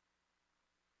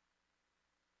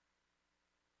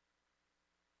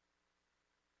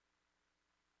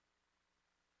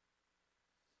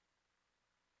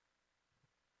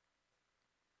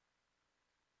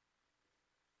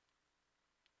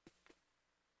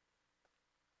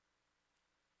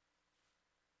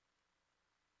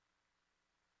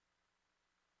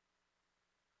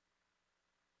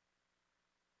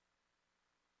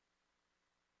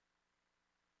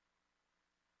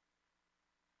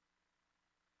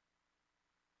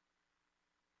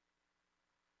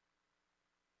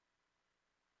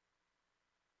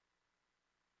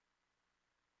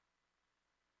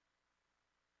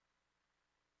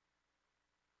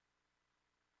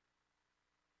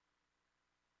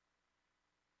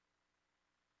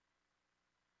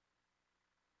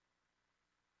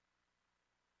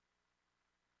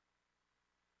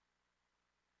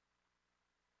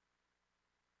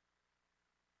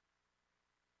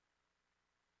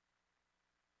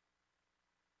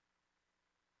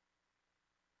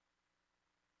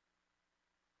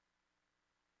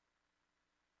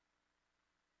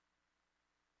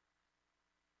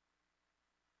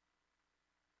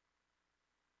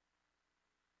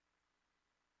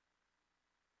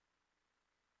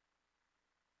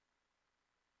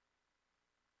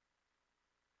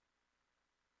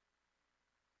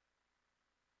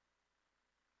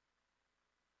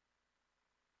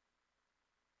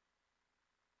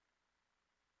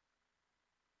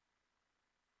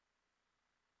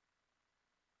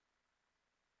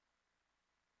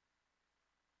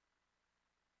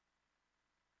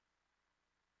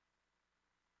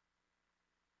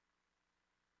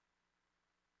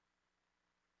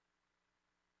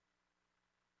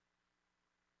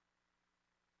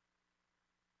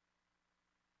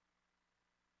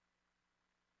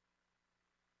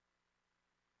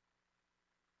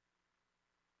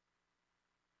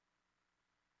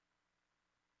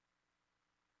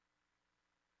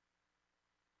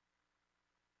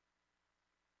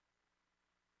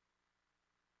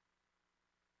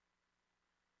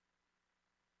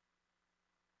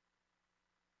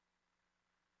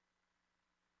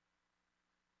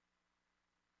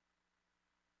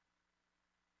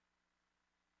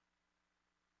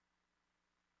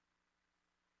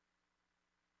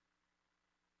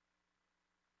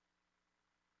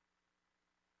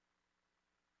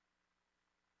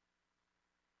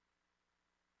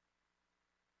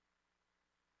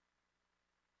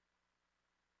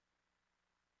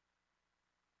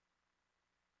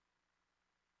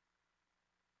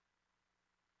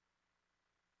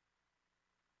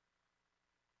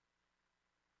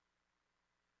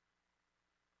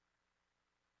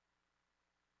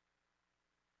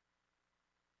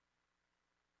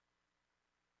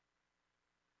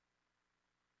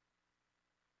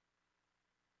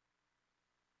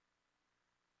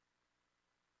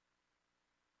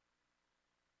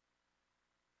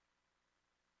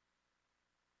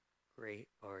 Great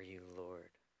are you, Lord,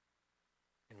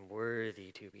 and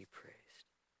worthy to be praised.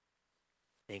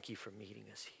 Thank you for meeting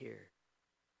us here.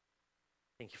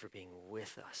 Thank you for being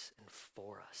with us and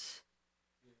for us.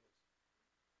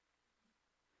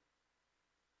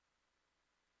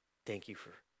 Thank you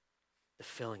for the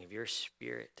filling of your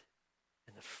Spirit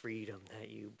and the freedom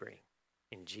that you bring.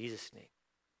 In Jesus' name,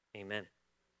 amen.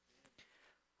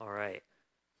 All right,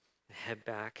 head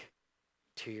back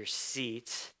to your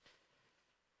seats.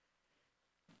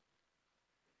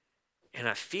 And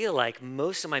I feel like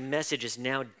most of my message is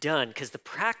now done because the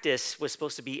practice was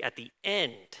supposed to be at the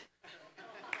end.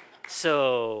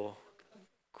 So,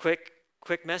 quick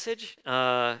message.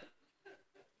 I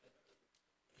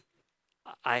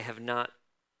have not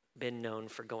been known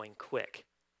for going quick,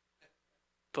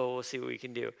 but we'll see what we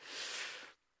can do.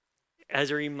 As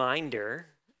a reminder,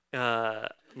 my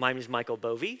name is Michael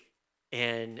Bovey,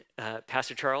 and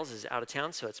Pastor Charles is out of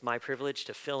town, so it's my privilege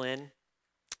to fill in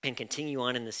and continue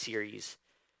on in the series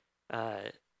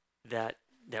that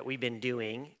we've been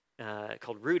doing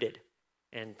called Rooted,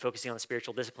 and focusing on the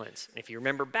spiritual disciplines. And if you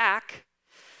remember back,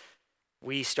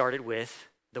 we started with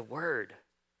the Word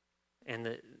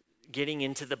and getting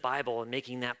into the Bible and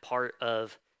making that part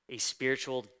of a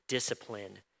spiritual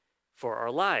discipline for our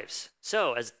lives.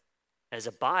 So as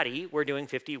a body, we're doing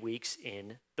 50 weeks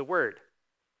in the Word.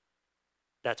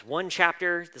 That's one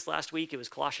chapter. This last week, it was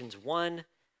Colossians 1.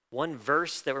 One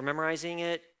verse that we're memorizing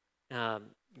it.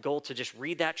 Goal to just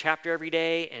read that chapter every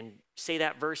day and say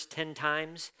that verse 10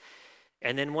 times.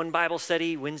 And then one Bible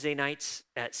study Wednesday nights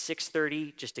at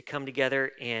 6:30, just to come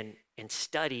together and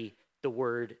study the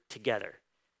Word together.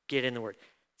 Get in the Word.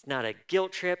 It's not a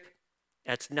guilt trip.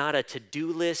 That's not a to-do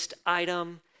list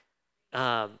item.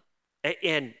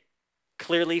 And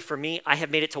clearly for me, I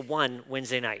have made it to one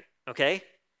Wednesday night, okay?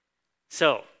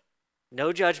 So,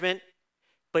 no judgment.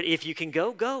 But if you can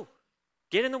go.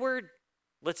 Get in the Word.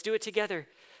 Let's do it together.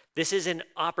 This is an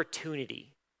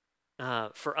opportunity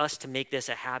for us to make this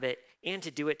a habit and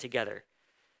to do it together.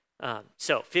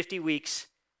 So 50 weeks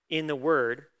in the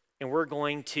Word, and we're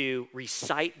going to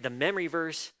recite the memory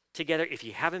verse together. If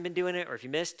you haven't been doing it or if you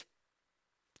missed,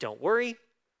 don't worry.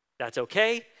 That's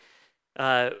okay.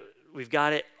 We've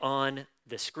got it on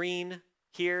the screen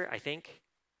here, I think.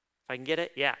 If I can get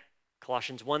it. Yeah.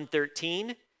 Colossians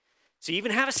 1:13. So you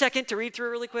even have a second to read through it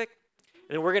really quick. And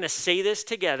then we're going to say this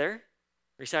together,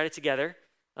 recite it together,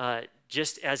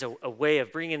 just as a way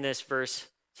of bringing this verse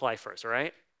to life for us, all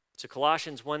right? So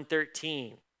Colossians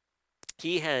 1:13,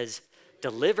 he has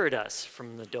delivered us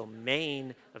from the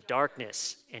domain of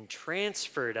darkness and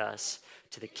transferred us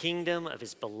to the kingdom of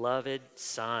his beloved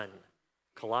Son.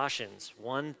 Colossians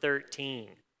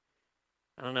 1:13.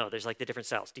 I don't know, there's like the different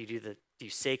styles. Do you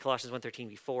say Colossians 1:13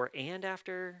 before and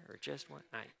after, or just one?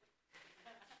 All right.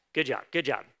 Good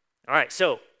job. All right,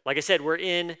 so like I said, we're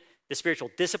in the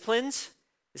spiritual disciplines.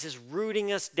 This is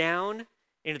rooting us down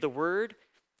into the Word.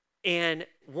 And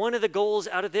one of the goals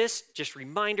out of this, just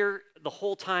reminder the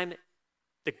whole time,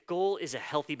 the goal is a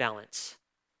healthy balance.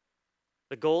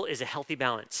 The goal is a healthy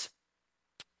balance.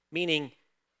 Meaning,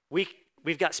 we've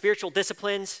got spiritual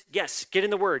disciplines. Yes, get in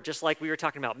the Word, just like we were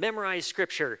talking about. Memorize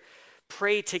Scripture.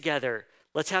 Pray together.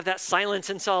 Let's have that silence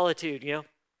and solitude, you know.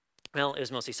 Well, it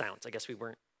was mostly silence. I guess we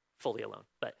weren't fully alone.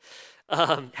 But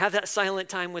have that silent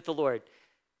time with the Lord.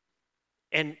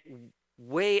 And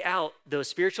weigh out those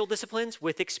spiritual disciplines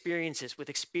with experiences, with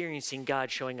experiencing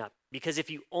God showing up. Because if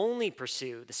you only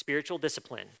pursue the spiritual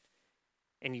discipline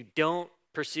and you don't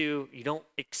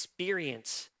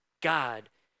experience God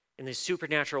in these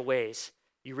supernatural ways,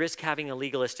 you risk having a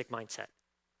legalistic mindset.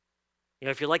 You know,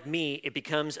 if you're like me, it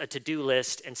becomes a to-do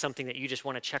list and something that you just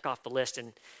want to check off the list.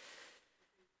 And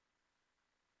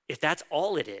if that's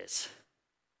all it is,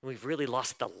 we've really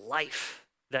lost the life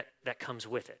that comes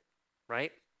with it,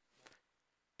 right?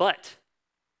 But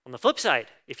on the flip side,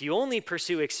 if you only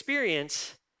pursue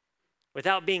experience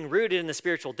without being rooted in the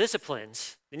spiritual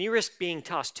disciplines, then you risk being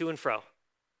tossed to and fro.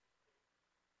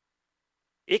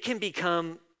 It can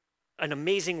become an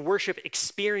amazing worship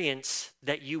experience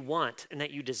that you want and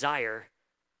that you desire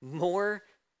more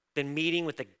than meeting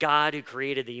with the God who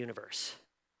created the universe.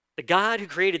 The God who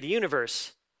created the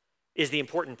universe is the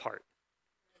important part.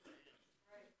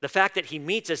 The fact that he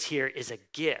meets us here is a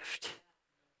gift,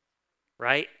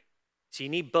 right? So you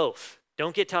need both.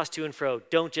 Don't get tossed to and fro.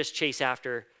 Don't just chase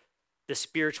after the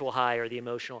spiritual high or the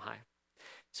emotional high.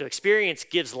 So experience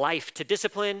gives life to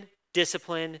discipline.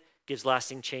 Discipline gives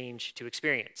lasting change to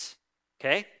experience.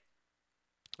 Okay?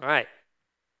 All right.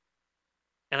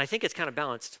 And I think it's kind of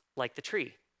balanced like the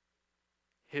tree,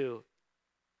 who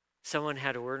someone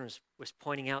had a word and was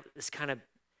pointing out this kind of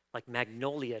like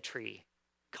magnolia tree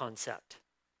concept,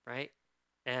 right?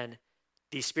 And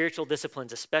these spiritual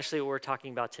disciplines, especially what we're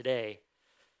talking about today,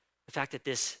 the fact that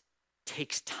this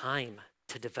takes time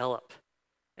to develop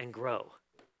and grow.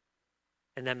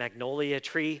 And that magnolia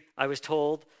tree, I was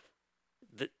told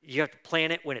that you have to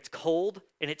plant it when it's cold,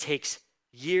 and it takes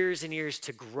years and years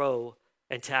to grow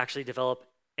and to actually develop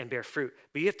and bear fruit.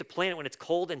 But you have to plant it when it's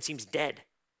cold and seems dead.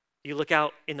 You look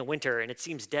out in the winter and it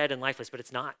seems dead and lifeless, but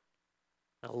it's not.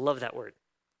 I love that word.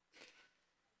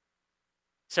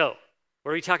 So,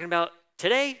 what are we talking about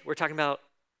today? We're talking about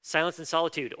silence and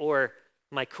solitude, or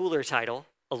my cooler title,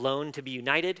 Alone to be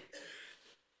United,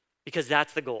 because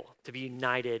that's the goal, to be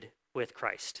united with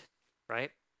Christ,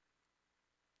 right?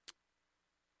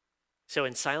 So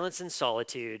in silence and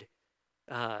solitude,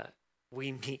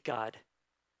 we meet God,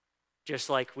 just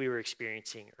like we were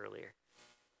experiencing earlier.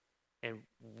 And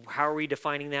how are we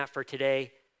defining that for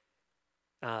today?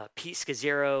 Pete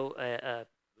Scazzaro, a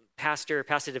pastor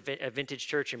at a Vintage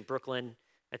Church in Brooklyn,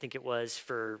 I think it was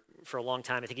for a long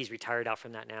time. I think he's retired out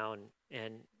from that now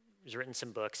and has written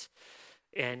some books.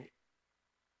 And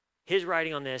his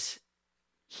writing on this,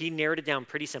 he narrowed it down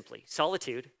pretty simply.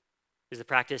 Solitude is the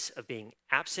practice of being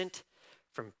absent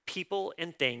from people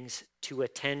and things to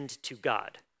attend to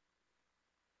God.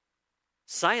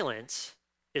 Silence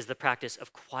is the practice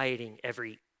of quieting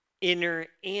every inner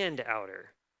and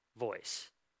outer voice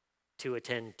to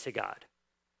attend to God.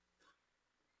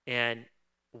 And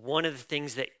one of the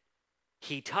things that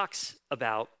he talks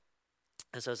about,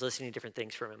 as I was listening to different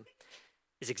things from him,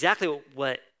 is exactly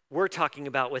what we're talking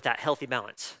about with that healthy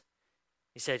balance.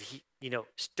 He said,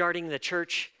 starting the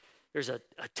church, there's a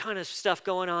ton of stuff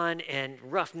going on and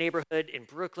rough neighborhood in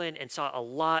Brooklyn, and saw a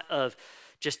lot of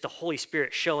just the Holy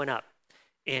Spirit showing up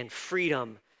and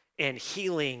freedom and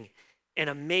healing and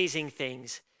amazing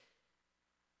things.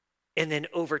 And then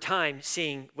over time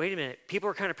seeing, wait a minute, people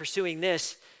are kind of pursuing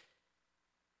this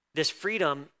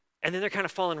freedom, and then they're kind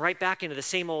of falling right back into the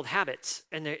same old habits,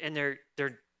 and they're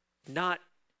not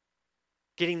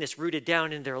getting this rooted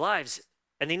down in their lives,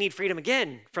 and they need freedom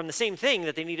again from the same thing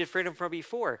that they needed freedom from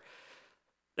before.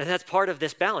 And that's part of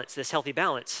this balance, this healthy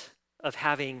balance of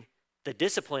having the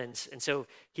disciplines. And so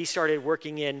he started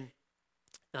working in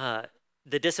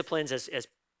the disciplines as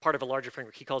part of a larger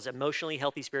framework. He calls it emotionally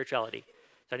healthy spirituality.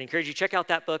 So I'd encourage you to check out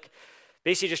that book.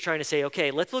 Basically just trying to say, okay,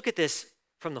 let's look at this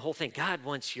from the whole thing. God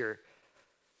wants your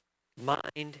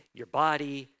mind, your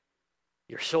body,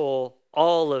 your soul,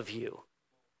 all of you.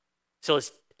 So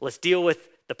let's deal with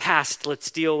the past.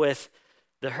 Let's deal with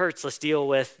the hurts. Let's deal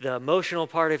with the emotional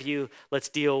part of you. Let's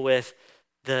deal with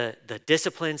the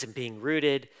disciplines and being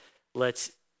rooted.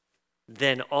 Let's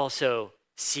then also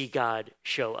see God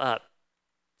show up.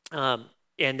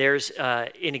 And there's an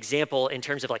example in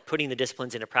terms of like putting the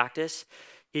disciplines into practice.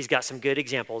 He's got some good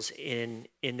examples in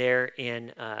there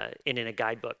and in a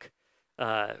guidebook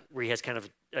where he has kind of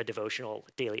a devotional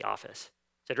daily office.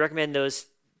 So I'd recommend those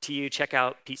to you. Check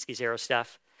out Pete Scazzaro's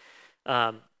stuff.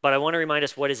 But I want to remind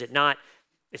us, what is it?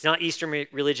 It's not Eastern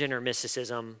religion or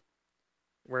mysticism.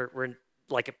 We're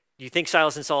like, you think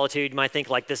silence and solitude, you might think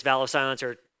like this vow of silence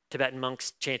or Tibetan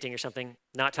monks chanting or something.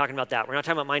 Not talking about that. We're not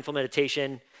talking about mindful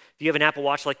meditation. If you have an Apple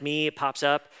Watch like me, it pops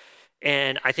up.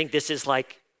 And I think this is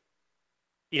like,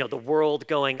 the world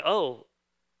going, oh,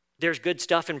 there's good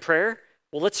stuff in prayer.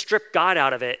 Well, let's strip God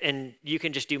out of it, and you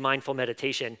can just do mindful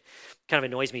meditation. Kind of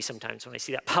annoys me sometimes when I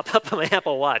see that pop up on my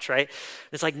Apple Watch, right?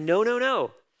 It's like,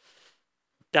 no.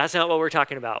 That's not what we're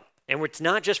talking about. And it's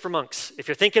not just for monks. If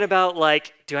you're thinking about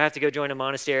like, do I have to go join a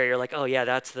monastery? You're like, oh yeah,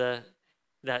 that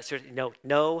sort of,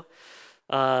 no.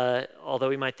 Although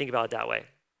we might think about it that way.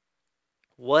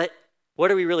 What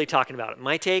are we really talking about?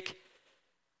 My take,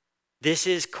 this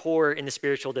is core in the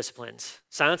spiritual disciplines.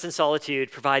 Silence and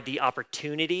solitude provide the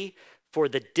opportunity for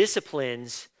the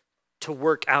disciplines to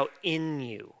work out in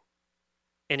you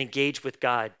and engage with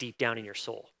God deep down in your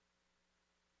soul.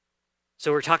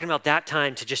 So we're talking about that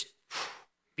time to just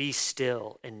be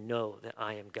still and know that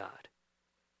I am God.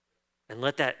 And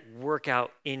let that work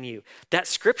out in you. That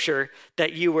scripture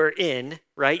that you were in,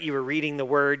 right? You were reading the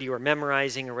word, you were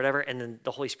memorizing or whatever, and then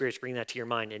the Holy Spirit's bringing that to your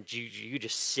mind, and you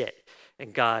just sit,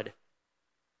 and God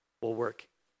will work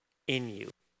in you.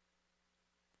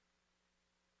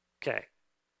 Okay,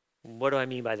 what do I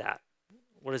mean by that?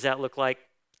 What does that look like?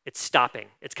 It's stopping.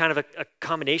 It's kind of a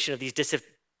combination of these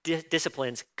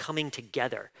disciplines coming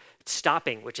together. It's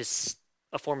stopping, which is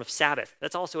a form of Sabbath.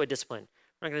 That's also a discipline.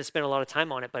 I'm not going to spend a lot of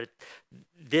time on it, but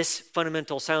this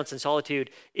fundamental silence and solitude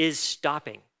is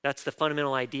stopping. That's the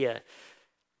fundamental idea.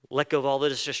 Let go of all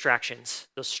those distractions,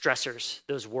 those stressors,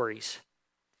 those worries.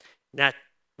 That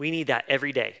we need that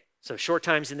every day. So short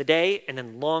times in the day and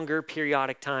then longer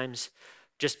periodic times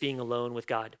just being alone with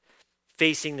God,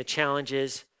 facing the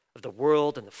challenges of the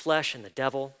world and the flesh and the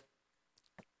devil.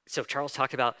 So Charles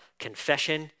talked about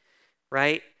confession,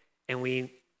 right? And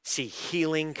we see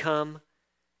healing come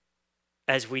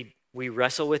as we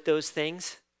wrestle with those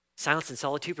things. Silence and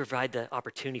solitude provide the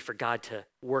opportunity for God to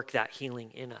work that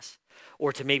healing in us,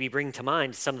 or to maybe bring to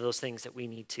mind some of those things that we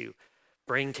need to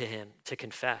bring to him to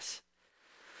confess.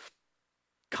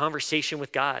 Conversation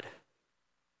with God.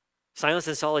 Silence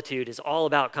and solitude is all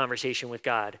about conversation with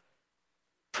God.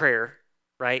 Prayer,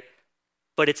 right?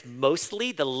 But it's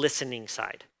mostly the listening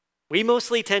side. We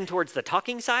mostly tend towards the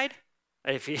talking side.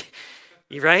 If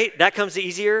you right? That comes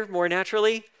easier, more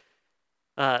naturally.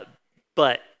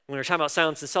 But when we're talking about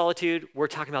silence and solitude, we're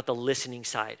talking about the listening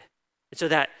side. And so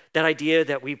that idea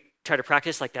that we try to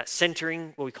practice, like that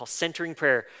centering, what we call centering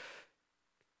prayer.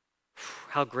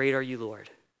 How great are you, Lord?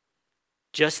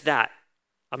 Just that.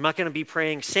 I'm not going to be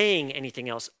praying, saying anything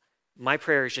else. My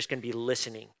prayer is just going to be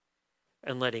listening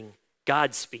and letting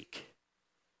God speak,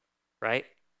 right?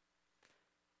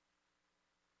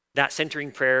 That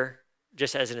centering prayer,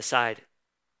 just as an aside,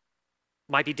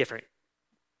 might be different.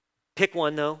 Pick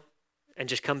one, though, and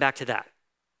just come back to that.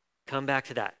 Come back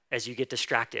to that as you get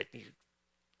distracted.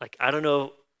 I don't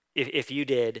know if you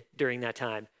did during that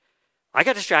time. I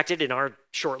got distracted in our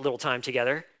short little time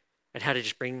together and had to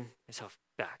just bring myself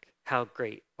back. How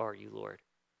great are you, Lord?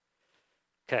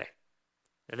 Okay.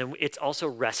 And then it's also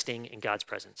resting in God's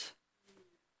presence.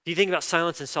 If you think about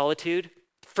silence and solitude,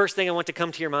 the first thing I want to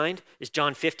come to your mind is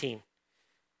John 15.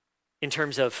 In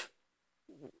terms of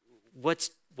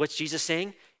what's Jesus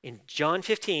saying? In John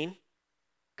 15,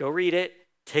 go read it,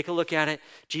 take a look at it.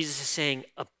 Jesus is saying,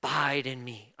 abide in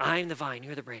me. I'm the vine,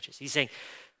 you're the branches. He's saying,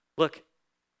 look,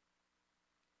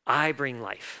 I bring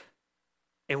life.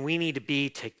 And we need to be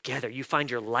together. You find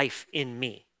your life in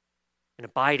me. And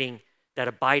abiding,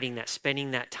 that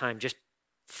spending that time, just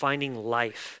finding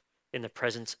life in the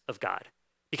presence of God.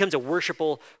 Becomes a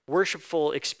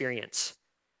worshipful experience.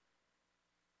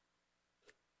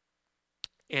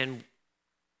 And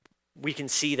we can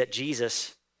see that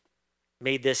Jesus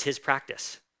made this his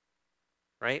practice,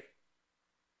 right?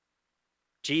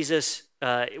 Jesus,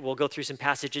 we'll go through some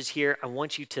passages here. I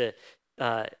want you to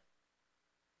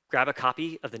grab a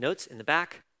copy of the notes in the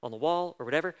back, on the wall, or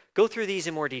whatever. Go through these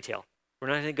in more detail. We're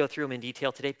not going to go through them in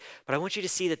detail today, but I want you to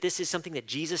see that this is something that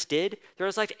Jesus did throughout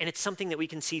his life, and it's something that we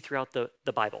can see throughout the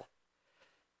Bible.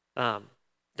 Don't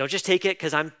just take it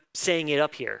because I'm saying it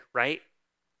up here, right?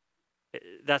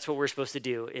 That's what we're supposed to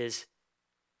do, is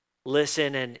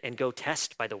listen and go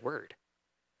test by the word.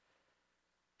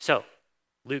 So,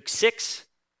 Luke 6,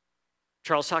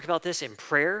 Charles talked about this in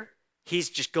prayer. He's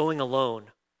just going alone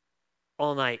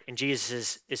all night, and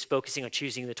Jesus is focusing on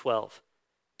choosing the 12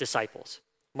 disciples.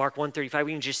 Mark 1:35,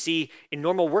 we can just see in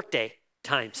normal workday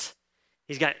times.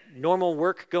 He's got normal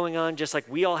work going on, just like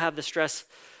we all have the stress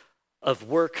of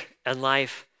work and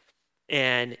life.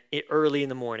 And early in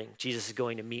the morning, Jesus is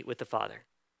going to meet with the Father.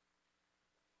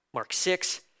 Mark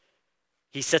 6,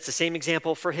 he sets the same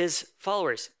example for his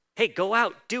followers. Hey, go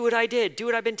out, do what I did, do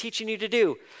what I've been teaching you to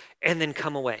do, and then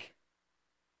come away.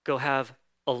 Go have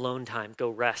alone time, go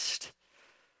rest.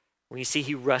 When you see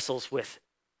he wrestles with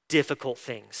difficult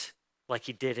things like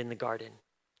he did in the garden,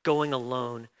 going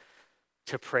alone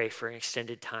to pray for an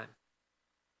extended time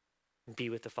and be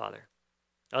with the Father.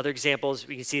 Other examples,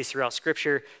 we can see this throughout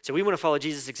Scripture. So we want to follow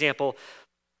Jesus' example,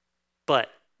 but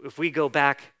if we go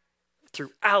back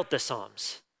throughout the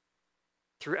Psalms,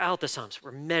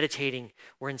 we're meditating,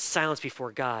 we're in silence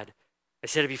before God. I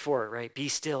said it before, right? Be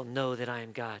still, know that I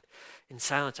am God. In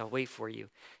silence, I'll wait for you.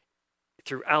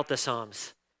 Throughout the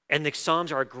Psalms. And the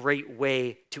Psalms are a great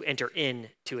way to enter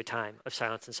into a time of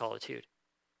silence and solitude,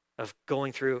 of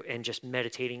going through and just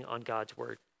meditating on God's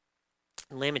word.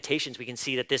 In Lamentations, we can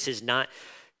see that this is not,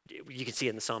 you can see it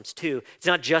in the Psalms too, it's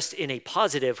not just in a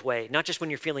positive way, not just when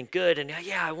you're feeling good and,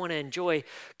 yeah, I want to enjoy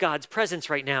God's presence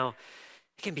right now.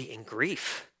 It can be in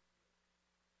grief.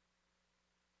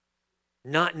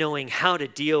 Not knowing how to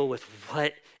deal with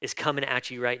what is coming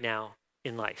at you right now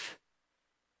in life.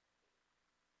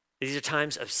 These are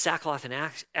times of sackcloth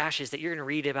and ashes that you're going to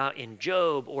read about in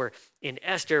Job or in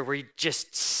Esther, where you're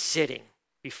just sitting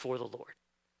before the Lord.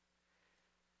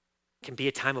 It can be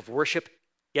a time of worship.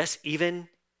 Yes, even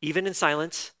in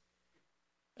silence.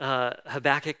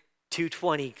 Habakkuk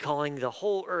 2:20, calling the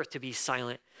whole earth to be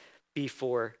silent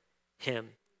before him.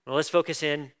 Well, let's focus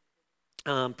in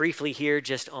briefly here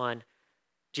just on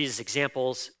Jesus'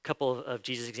 examples, a couple of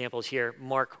Jesus' examples here.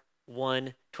 Mark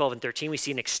 1:12 and 13, we see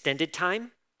an extended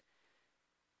time.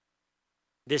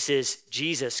 This is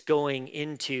Jesus going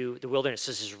into the wilderness.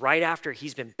 This is right after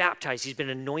he's been baptized. He's been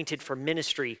anointed for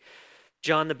ministry.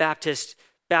 John the Baptist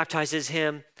baptizes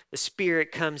him. The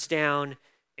Spirit comes down,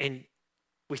 and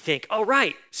we think, oh,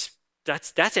 right,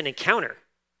 that's an encounter.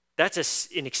 That's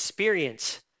an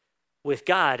experience with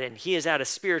God, and he is at a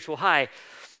spiritual high.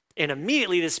 And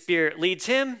immediately the Spirit leads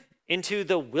him into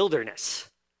the wilderness.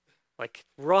 Like,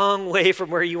 wrong way from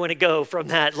where you want to go from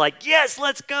that. Like, yes,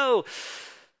 let's go.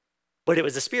 But it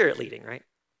was the Spirit leading, right?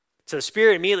 So the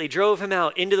Spirit immediately drove him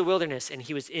out into the wilderness, and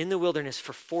he was in the wilderness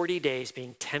for 40 days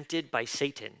being tempted by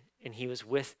Satan. And he was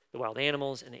with the wild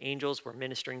animals, and the angels were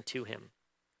ministering to him.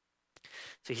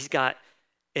 So he's got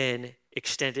an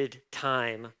extended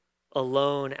time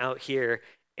alone out here.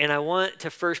 And I want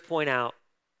to first point out,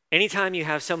 anytime you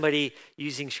have somebody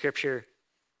using scripture,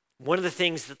 one of the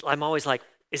things that I'm always like,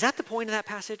 is that the point of that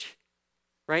passage?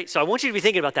 Right? So I want you to be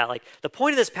thinking about that. Like, the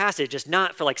point of this passage is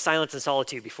not for like silence and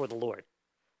solitude before the Lord.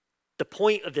 The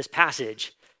point of this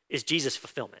passage is Jesus'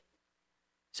 fulfillment.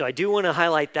 So I do want to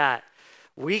highlight that.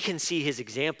 We can see his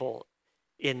example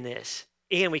in this,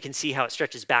 and we can see how it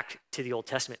stretches back to the Old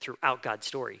Testament throughout God's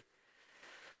story.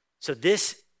 So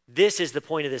this is the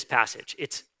point of this passage.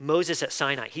 It's Moses at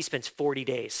Sinai. He spends 40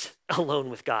 days alone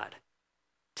with God,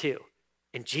 too.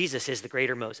 And Jesus is the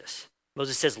greater Moses.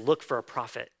 Moses says, look for a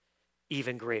prophet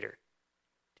even greater.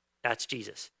 That's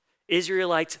Jesus.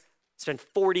 Israelites spend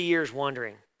 40 years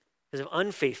wandering because of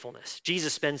unfaithfulness.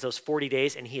 Jesus spends those 40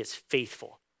 days, and he is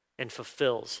faithful and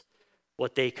fulfills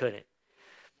what they couldn't.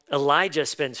 Elijah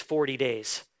spends 40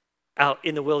 days out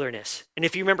in the wilderness. And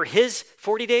if you remember his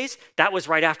 40 days, that was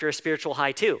right after a spiritual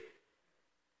high too.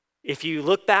 If you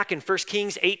look back in 1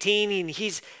 Kings 18, and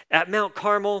he's at Mount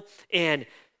Carmel, and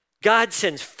God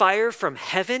sends fire from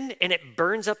heaven, and it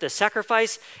burns up the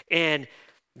sacrifice, and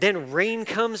then rain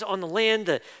comes on the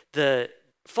land. The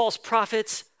false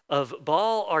prophets of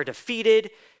Baal are defeated,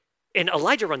 and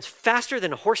Elijah runs faster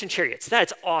than a horse and chariots.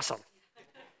 That's awesome,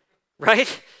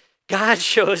 right? God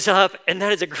shows up, and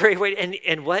that is a great way.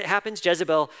 And what happens?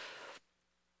 Jezebel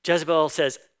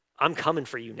says, I'm coming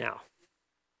for you now.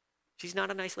 She's not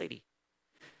a nice lady.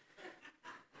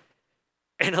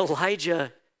 And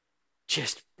Elijah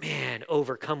just,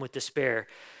 overcome with despair,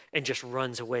 and just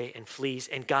runs away and flees.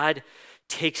 And God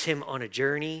takes him on a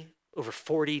journey over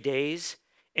 40 days.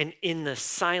 And in the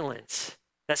silence,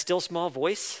 that still small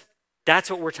voice, that's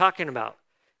what we're talking about.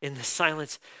 In the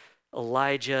silence,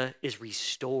 Elijah is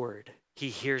restored. He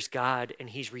hears God, and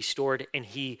he's restored, and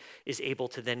he is able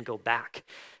to then go back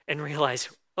and realize,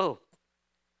 oh,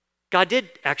 God did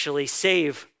actually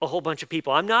save a whole bunch of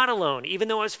people. I'm not alone, even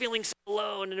though I was feeling so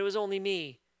alone and it was only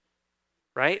me,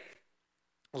 right?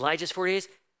 Elijah's 40 days.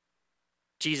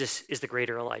 Jesus is the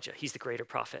greater Elijah. He's the greater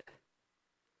prophet.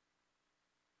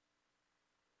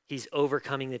 He's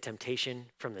overcoming the temptation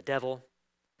from the devil.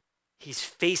 He's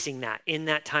facing that in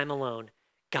that time alone.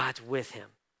 God's with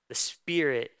him. The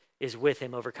Spirit is with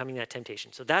him, overcoming that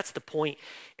temptation. So that's the point.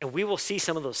 And we will see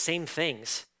some of those same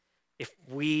things if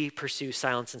we pursue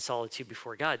silence and solitude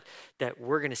before God, that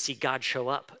we're going to see God show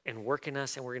up and work in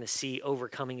us, and we're going to see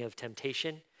overcoming of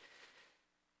temptation.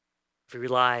 If we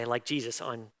rely, like Jesus,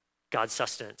 on God's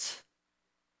sustenance.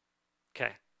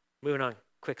 Okay, moving on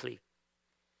quickly.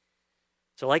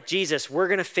 So like Jesus, we're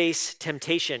going to face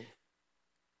temptation.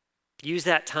 Use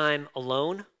that time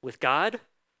alone with God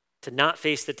to not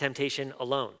face the temptation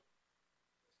alone.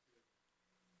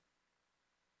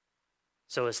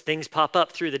 So as things pop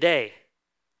up through the day,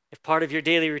 if part of your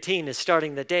daily routine is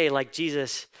starting the day like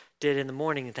Jesus did in the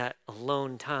morning, that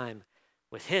alone time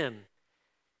with him,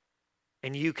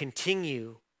 and you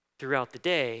continue throughout the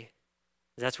day,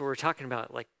 that's what we're talking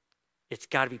about. Like, it's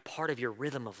got to be part of your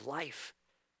rhythm of life,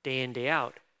 day in, day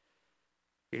out.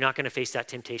 You're not going to face that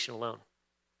temptation alone.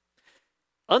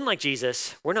 Unlike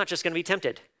Jesus, we're not just going to be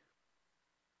tempted.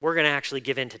 We're going to actually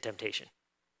give in to temptation.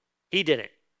 He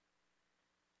didn't.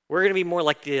 We're going to be more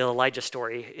like the Elijah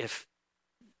story. If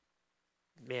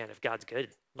God's good,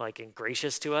 and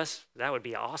gracious to us, that would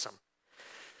be awesome.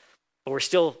 But we're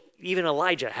still, even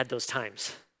Elijah had those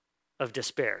times of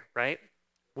despair, right?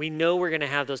 We know we're going to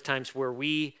have those times where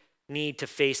we need to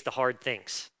face the hard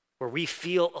things, where we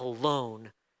feel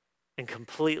alone and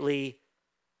completely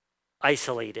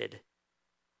isolated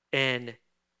and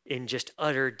in just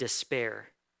utter despair,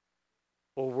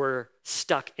 or we're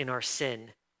stuck in our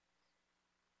sin,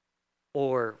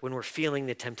 or when we're feeling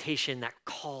the temptation, that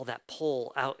call, that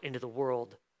pull out into the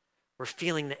world, we're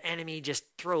feeling the enemy just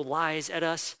throw lies at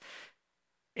us,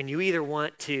 and you either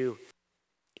want to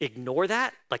ignore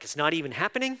that, like it's not even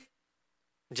happening,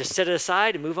 and just set it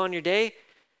aside and move on your day.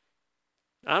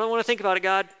 I don't want to think about it,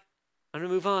 God. I'm going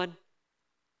to move on.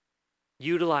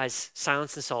 Utilize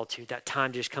silence and solitude, that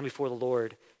time to just come before the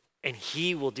Lord, and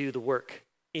he will do the work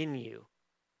in you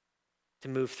to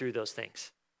move through those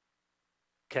things.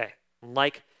 Okay,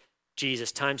 like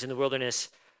Jesus, times in the wilderness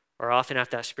are often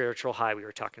at that spiritual high we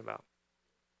were talking about.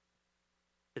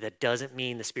 But that doesn't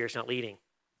mean the Spirit's not leading.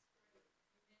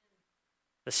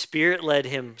 The Spirit led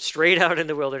him straight out in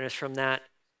the wilderness from that.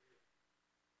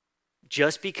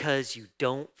 Just because you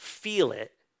don't feel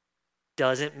it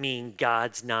doesn't mean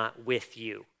God's not with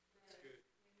you.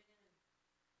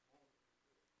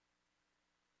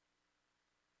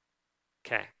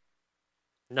 Okay.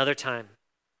 Another time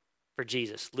for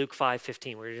Jesus, Luke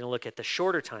 5:15. We're going to look at the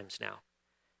shorter times now.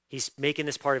 He's making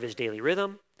this part of his daily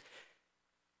rhythm.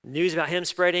 News about him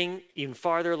spreading even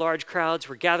farther. Large crowds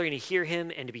were gathering to hear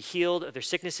him and to be healed of their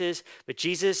sicknesses. But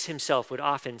Jesus himself would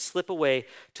often slip away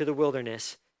to the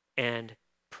wilderness and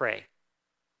pray.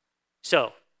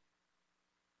 So,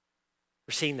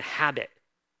 we're seeing the habit.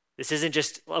 This isn't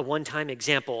just a one-time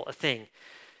example, a thing.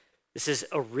 This is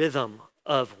a rhythm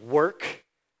of work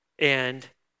and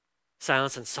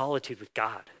silence and solitude with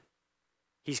God.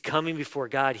 He's coming before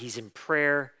God. He's in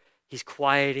prayer. He's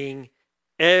quieting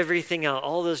everything out,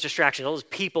 all those distractions, all those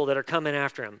people that are coming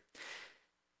after him.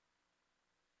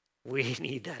 We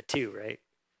need that too, right?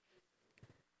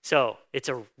 So it's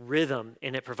a rhythm,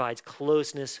 and it provides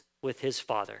closeness with his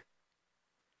Father.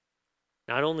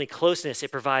 Not only closeness,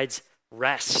 it provides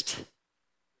rest. It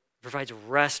provides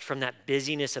rest from that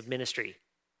busyness of ministry.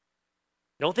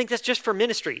 Don't think that's just for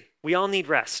ministry. We all need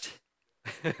rest,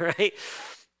 right?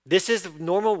 This is the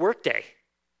normal workday.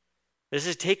 This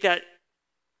is take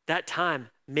that time,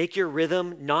 make your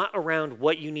rhythm not around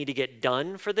what you need to get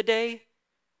done for the day,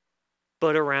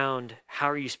 but around how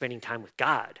are you spending time with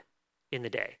God in the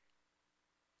day.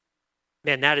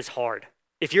 Man, that is hard.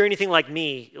 If you're anything like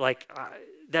me,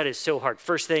 that is so hard.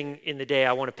 First thing in the day,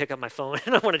 I want to pick up my phone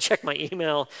and I want to check my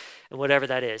email and whatever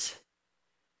that is.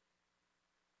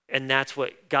 And that's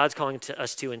what God's calling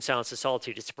us to in silence and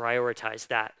solitude, is to prioritize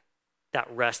that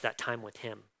rest, that time with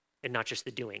him, and not just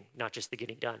the doing, not just the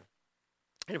getting done.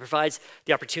 And it provides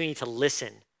the opportunity to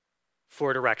listen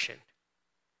for direction,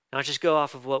 not just go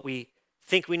off of what we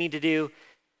think we need to do.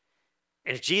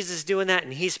 And if Jesus is doing that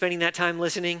and he's spending that time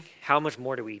listening, how much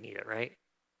more do we need it, right?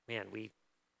 Man,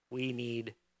 we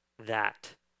need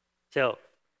that. So,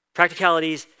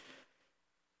 practicalities,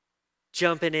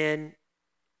 jumping in,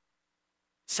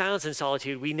 silence and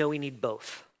solitude, we know we need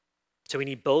both. So we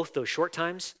need both those short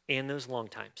times and those long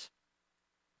times.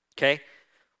 Okay?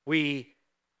 We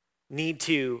need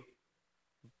to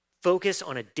focus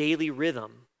on a daily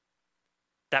rhythm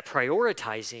that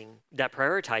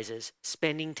prioritizes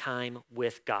spending time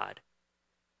with God.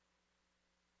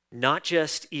 Not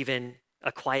just even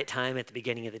a quiet time at the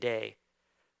beginning of the day,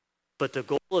 but the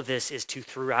goal of this is to,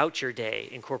 throughout your day,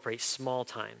 incorporate small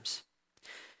times.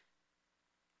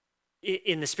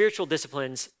 In the spiritual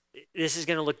disciplines, this is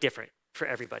going to look different for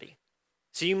everybody.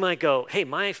 So you might go, hey,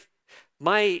 my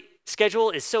schedule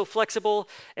is so flexible,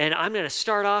 and I'm going to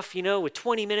start off, with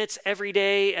 20 minutes every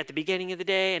day at the beginning of the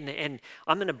day, and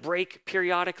I'm going to break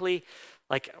periodically.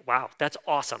 Wow, that's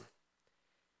awesome.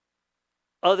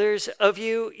 Others of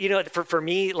you, for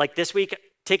me, like this week,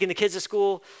 taking the kids to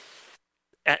school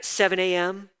at 7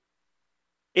 a.m.,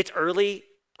 it's early.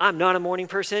 I'm not a morning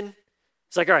person.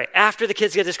 It's all right, after the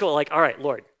kids get to school, all right,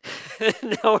 Lord,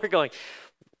 now we're going.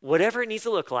 Whatever it needs to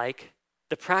look like,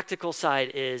 the practical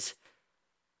side is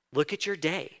look at your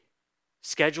day,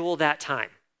 schedule that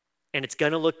time, and it's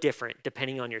going to look different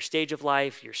depending on your stage of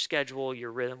life, your schedule,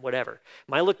 your rhythm, whatever. It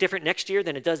might look different next year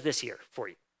than it does this year for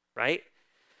you, right?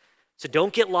 So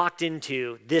don't get locked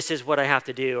into this is what I have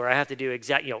to do, or I have to do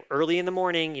early in the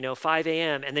morning, 5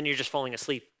 a.m., and then you're just falling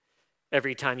asleep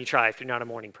every time you try if you're not a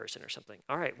morning person or something.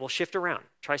 All right, well, shift around.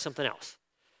 Try something else.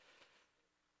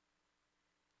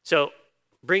 So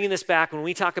bringing this back, when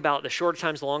we talk about the shorter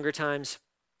times, longer times,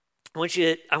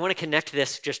 I want to connect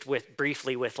this just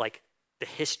briefly with the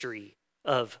history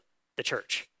of the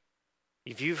church.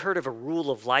 If you've heard of a rule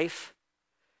of life,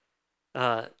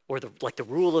 or the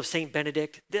rule of Saint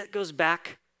Benedict, that goes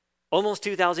back almost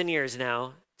 2,000 years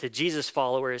now to Jesus'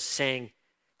 followers saying,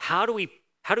 how do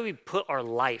we put our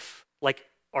life,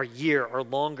 our year, our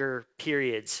longer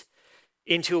periods,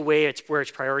 into a way where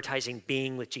it's prioritizing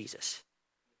being with Jesus?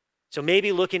 So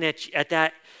maybe looking at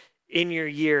that in your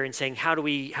year and saying, how do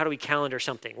we calendar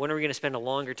something? When are we going to spend a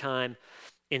longer time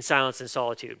in silence and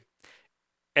solitude?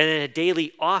 And then a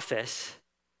daily office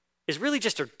is really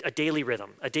just a daily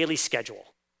rhythm, a daily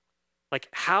schedule.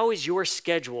 How is your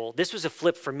schedule? This was a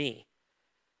flip for me.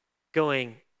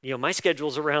 Going, my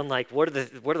schedule's around what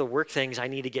are the work things I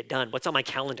need to get done? What's on my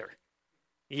calendar?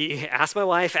 You ask my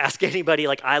wife, ask anybody,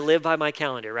 like I live by my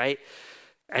calendar, right?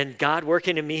 And God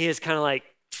working in me is kind of like,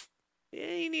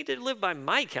 yeah, you need to live by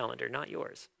my calendar, not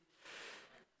yours.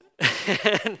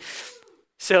 And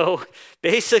so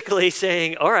basically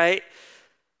saying, all right,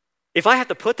 if I have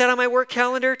to put that on my work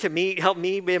calendar to help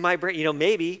me in my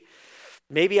brain,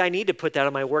 maybe I need to put that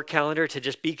on my work calendar to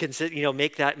just be consistent,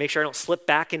 make sure I don't slip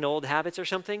back into old habits or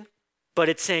something. But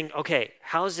it's saying, okay,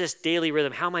 how's this daily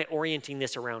rhythm? How am I orienting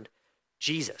this around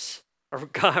Jesus or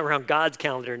around God's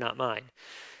calendar, not mine?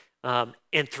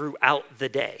 And throughout the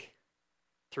day.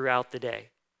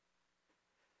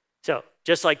 So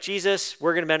just like Jesus,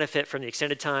 we're going to benefit from the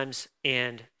extended times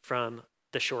and from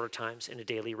the shorter times in a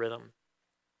daily rhythm.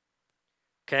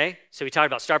 Okay, so we talked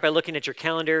about start by looking at your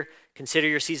calendar, consider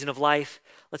your season of life.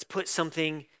 Let's put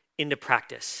something into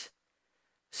practice.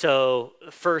 So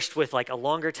first with like a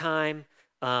longer time,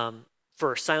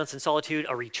 for silence and solitude,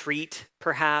 a retreat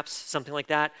perhaps, something like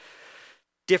that.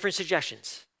 Different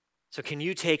suggestions. So can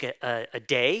you take a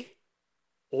day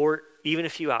or even a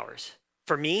few hours?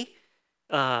 For me,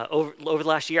 over the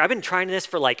last year, I've been trying this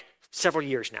for like several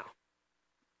years now.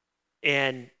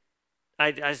 And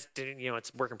I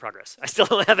it's work in progress. I still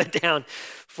don't have it down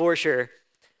for sure.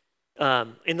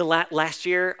 In the last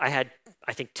year, I had,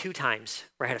 I think, 2 times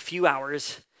where I had a few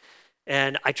hours,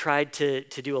 and I tried to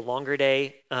do a longer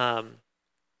day.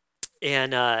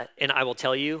 And I will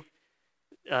tell you,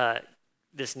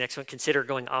 this next one, consider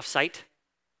going off-site,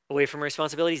 away from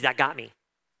responsibilities. That got me.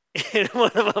 And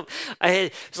one of them,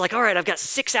 I was like, all right, I've got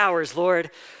 6 hours,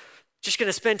 Lord. Just going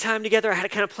to spend time together. I had to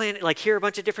kind of plan, like, here are a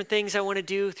bunch of different things I want to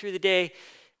do through the day.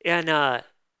 And,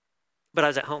 but I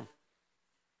was at home.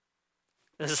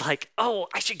 I was like, oh,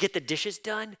 I should get the dishes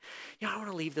done. I want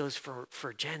to leave those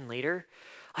for Jen later.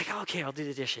 Like, oh, okay, I'll do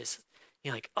the dishes.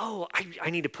 You're like, oh,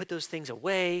 I need to put those things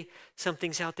away. Some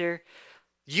things out there.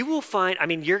 You will find,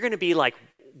 you're going to be like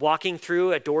walking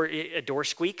through a door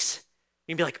squeaks.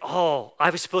 You'll be like, oh, I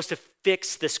was supposed to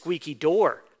fix the squeaky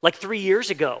door like 3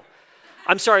 years ago.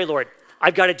 I'm sorry, Lord.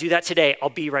 I've got to do that today. I'll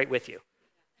be right with you.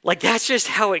 Like, that's just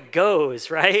how it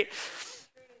goes, right?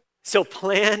 So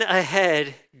plan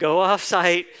ahead, go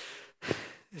off-site,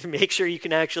 make sure you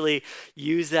can actually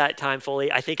use that time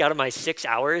fully. I think out of my 6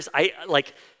 hours,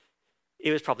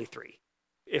 it was probably 3,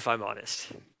 if I'm honest.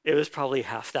 It was probably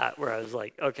half that where I was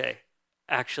like, okay,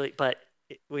 actually, but,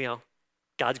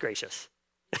 God's gracious,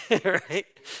 right?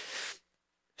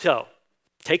 So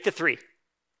take the 3.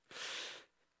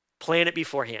 Plan it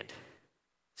beforehand.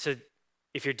 So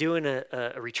if you're doing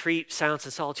a retreat, silence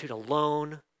and solitude alone,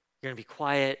 you're going to be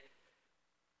quiet.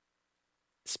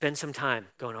 Spend some time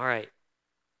going, all right.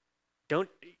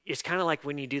 It's kind of like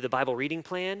when you do the Bible reading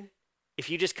plan. If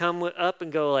you just come up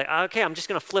and go like, okay, I'm just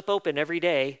going to flip open every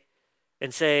day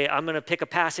and say, I'm going to pick a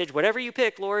passage, whatever you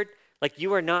pick, Lord, like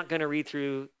you are not going to read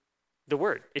through the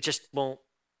word. It just won't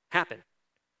happen.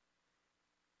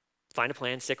 Find a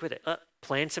plan, stick with it.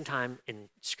 Plan some time in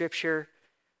scripture,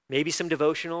 maybe some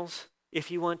devotionals if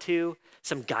you want to,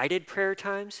 some guided prayer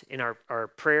times in our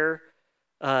prayer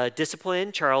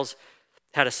discipline. Charles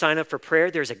had a sign up for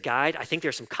prayer. There's a guide. I think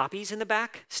there's some copies in the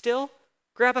back still.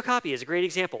 Grab a copy is a great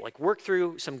example. Like work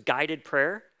through some guided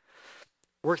prayer.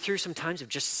 Work through some times of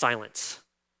just silence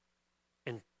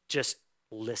and just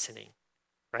listening,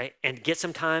 right? And get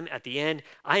some time at the end.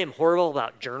 I am horrible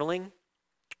about journaling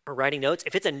or writing notes.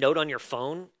 If it's a note on your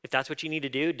phone, if that's what you need to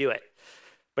do it.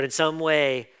 But in some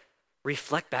way,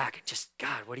 reflect back and just,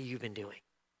 God, what have you been doing?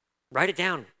 Write it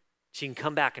down so you can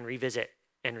come back and revisit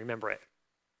and remember it.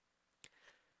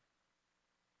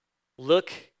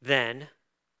 Look then,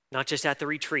 not just at the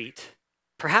retreat,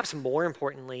 perhaps more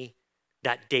importantly,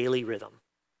 that daily rhythm.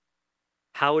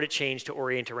 How would it change to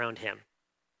orient around him?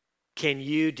 Can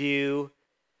you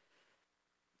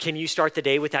start the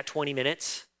day with that 20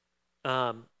 minutes?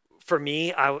 For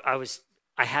me, I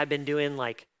had been doing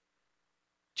like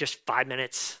just 5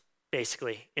 minutes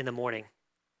basically in the morning.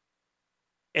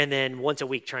 And then once a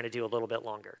week trying to do a little bit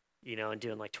longer, and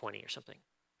doing like 20 or something.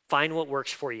 Find what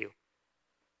works for you.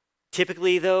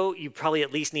 Typically though, you probably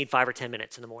at least need 5 or 10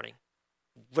 minutes in the morning.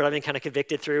 What I've been kind of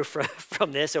convicted through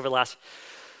from this over the last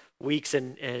weeks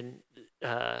and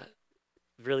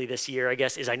really this year, I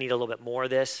guess, is I need a little bit more of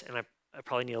this, and I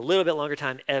probably need a little bit longer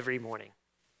time every morning.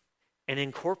 And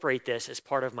incorporate this as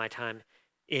part of my time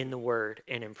in the Word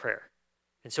and in prayer.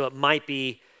 And so it might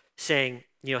be saying,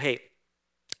 hey,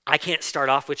 I can't start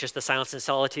off with just the silence and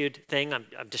solitude thing. I'm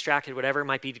distracted, whatever. It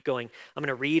might be going, I'm going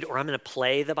to read or I'm going to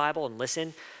play the Bible and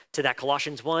listen to that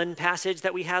Colossians 1 passage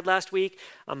that we had last week.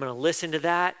 I'm going to listen to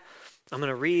that. I'm going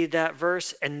to read that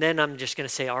verse. And then I'm just going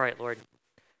to say, all right, Lord,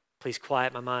 please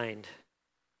quiet my mind.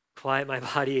 quiet my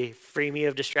body, free me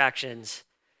of distractions,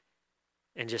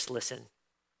 and just listen.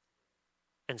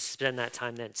 And spend that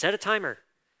time then. Set a timer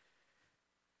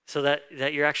so that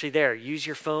you're actually there. Use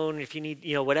your phone if you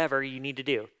need, whatever you need to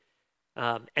do.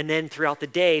 And then throughout the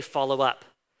day, follow up.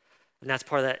 And that's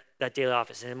part of that daily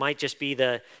office. And it might just be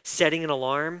the setting an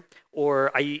alarm,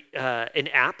 or an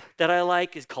app that I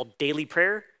like is called Daily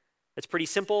Prayer. It's pretty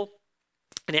simple.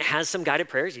 And it has some guided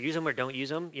prayers. You use them or don't use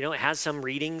them. It has some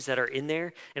readings that are in there.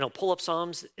 And it'll pull up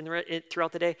Psalms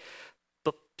throughout the day.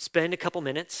 But spend a couple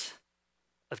minutes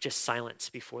of just silence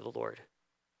before the Lord.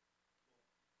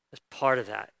 As part of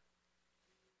that.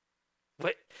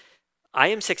 But I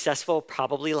am successful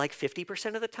probably like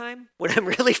 50% of the time when I'm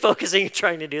really focusing and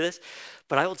trying to do this.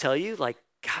 But I will tell you,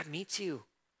 God meets you.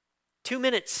 2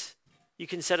 minutes you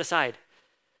can set aside,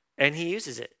 and he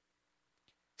uses it.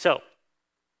 So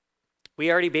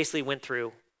we already basically went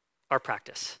through our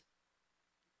practice.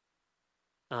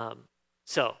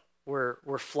 So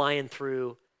we're flying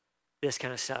through this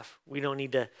kind of stuff. We're not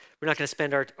going to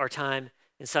spend our time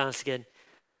in silence again.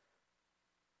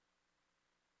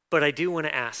 But I do want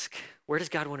to ask, where does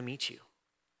God want to meet you?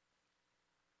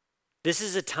 This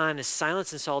is a time, this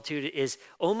silence and solitude is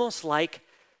almost like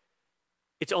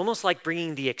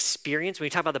bringing the experience. When you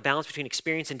talk about the balance between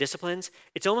experience and disciplines,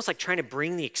 it's almost like trying to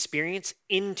bring the experience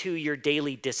into your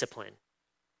daily discipline,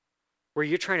 where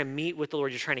you're trying to meet with the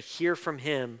Lord, you're trying to hear from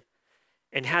him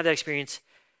and have that experience.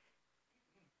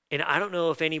 And I don't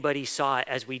know if anybody saw it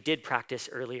as we did practice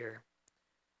earlier,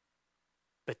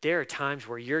 but there are times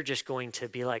where you're just going to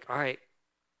be like, all right,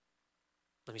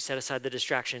 let me set aside the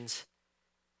distractions.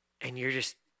 And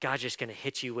God's just going to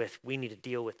hit you with, we need to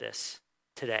deal with this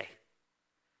today.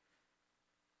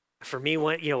 For me,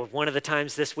 one of the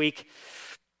times this week,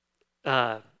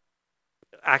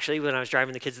 actually when I was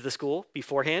driving the kids to the school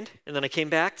beforehand, and then I came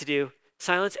back to do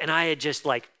silence, and I had just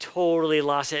totally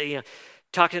lost it,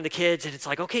 talking to the kids, and it's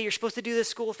like, okay, you're supposed to do this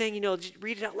school thing, just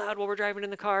read it out loud while we're driving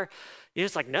in the car.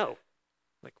 It's like, no.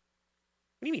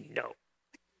 What do you mean, no?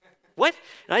 What?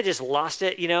 And I just lost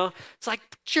it, It's like,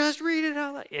 just read it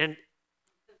out loud. And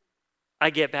I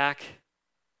get back,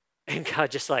 and God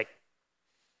just so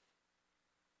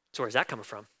where's that coming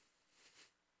from?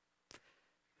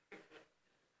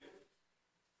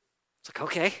 It's like,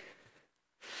 okay.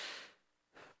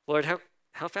 Lord,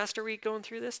 how fast are we going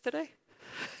through this today?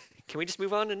 Can we just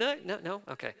move on to no?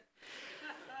 Okay.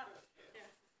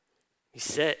 You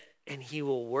sit, and he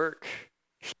will work.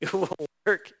 He will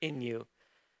work in you.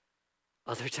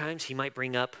 Other times, he might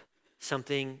bring up some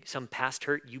past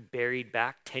hurt you buried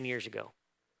back 10 years ago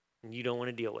and you don't want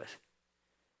to deal with.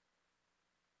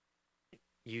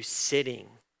 You sitting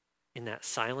in that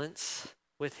silence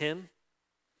with him,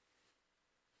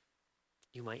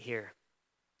 you might hear,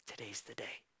 today's the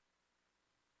day.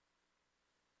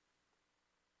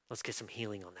 Let's get some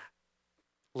healing on that.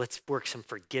 Let's work some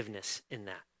forgiveness in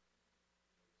that.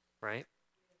 Right?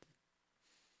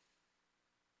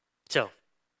 So,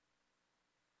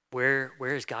 where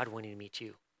is God wanting to meet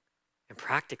you? And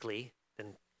practically,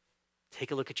 then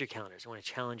take a look at your calendars. I want to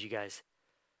challenge you guys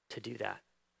to do that.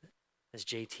 As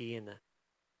JT and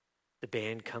the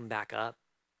band come back up,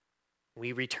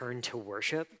 we return to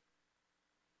worship.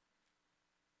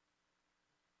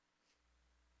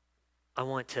 I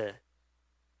want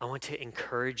to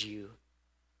encourage you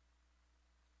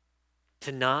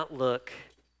to not look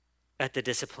at the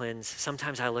disciplines.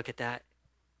 Sometimes I look at that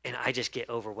and I just get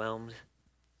overwhelmed.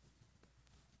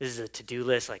 This is a to-do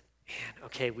list, man,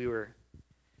 okay, we were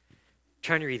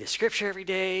trying to read the scripture every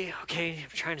day. Okay, I'm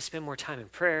trying to spend more time in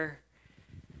prayer.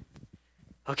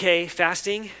 Okay,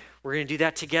 fasting, we're going to do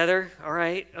that together. All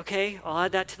right, okay, I'll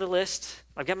add that to the list.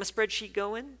 I've got my spreadsheet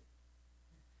going.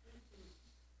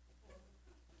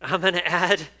 I'm going to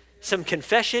add some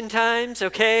confession times.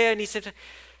 Okay, I need some time.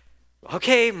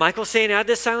 Okay, Michael's saying add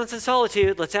this silence and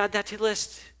solitude. Let's add that to the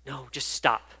list. No, just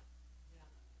stop.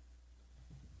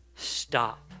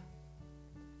 Stop.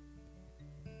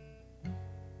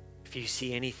 If you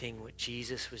see anything what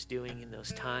Jesus was doing in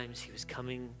those times, he was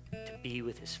coming to be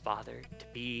with his Father, to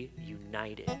be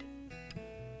united.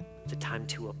 It's a time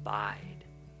to abide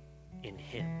in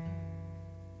him.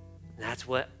 And that's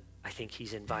what I think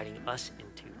he's inviting us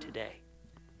into today.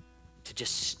 To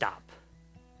just stop.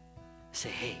 Say,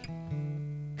 hey,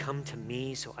 come to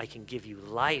me so I can give you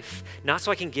life, not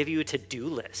so I can give you a to-do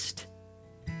list.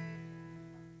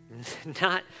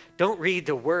 Don't read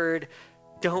the word,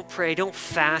 don't pray, don't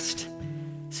fast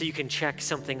so you can check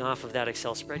something off of that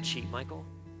Excel spreadsheet, Michael.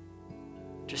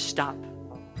 Just stop.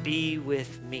 Be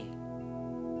with me.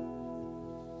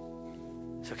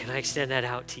 So can I extend that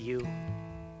out to you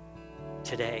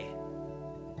today?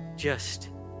 Just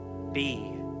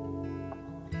be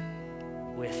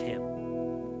with him.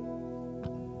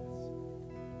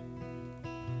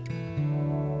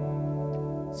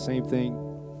 Same thing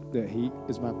that he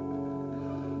is my...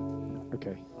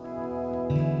 Okay.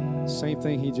 Same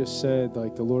thing he just said,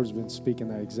 like the Lord's been speaking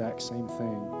that exact same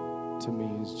thing to me,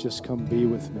 is just come be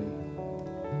with me.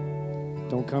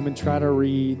 Don't come and try to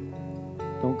read.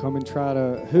 Don't come and try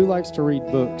to... Who likes to read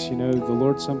books? You know, the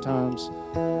Lord sometimes...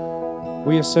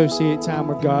 We associate time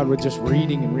with God with just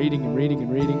reading and reading and reading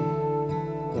and reading.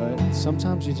 But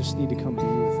sometimes you just need to come be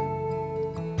with him.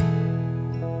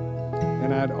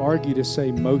 And I'd argue to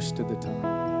say most of the time,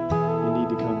 you need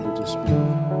to come to just be with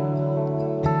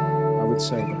him. I would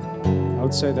say that. I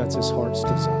would say that's his heart's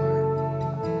desire.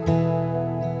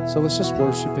 So let's just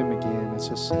worship him again. It's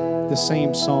just the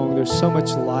same song. There's so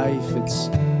much life. It's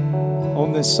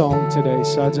on this song today,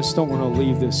 so I just don't want to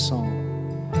leave this song.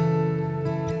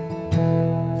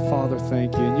 Father,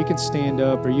 thank you. And you can stand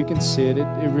up or you can sit. It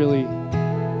really,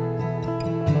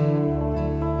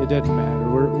 it doesn't matter.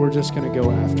 We're just going to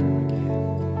go after him again.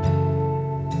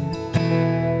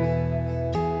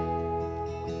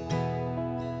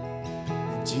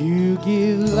 And you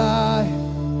give life,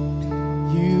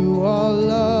 you are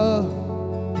love,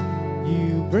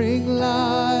 you bring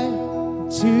light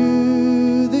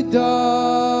to the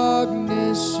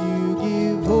darkness, you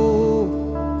give hope,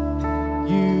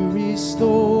 you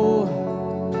restore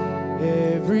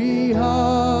every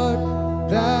heart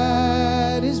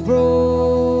that is broken.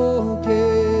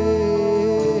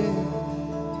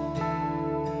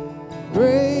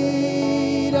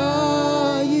 Great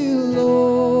are you,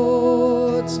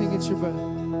 Lord. Sing, it's your breath.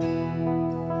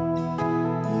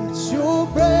 It's your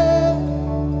breath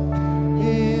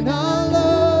in our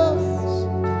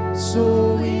lungs.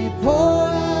 So we pour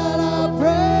out our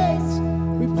praise.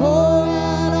 We pour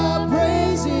out our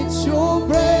praise. It's your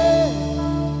breath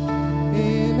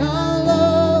in our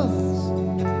lungs.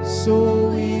 So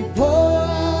we pour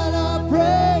out our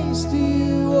praise to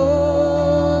you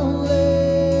only.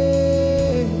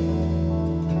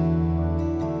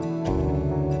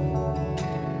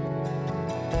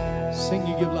 Sing,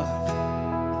 you give life.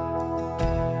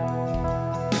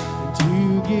 And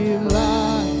you give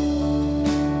life.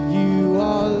 You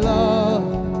are love.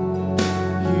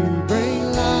 You bring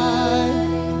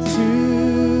light to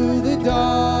the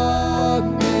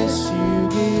darkness. You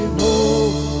give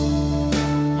hope.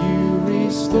 You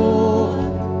restore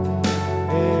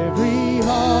every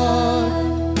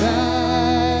heart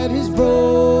that is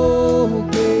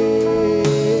broken.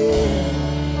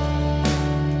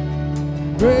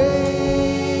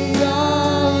 Great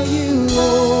are you,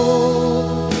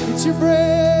 Lord. It's your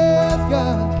breath,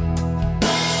 God.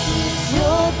 It's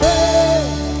your breath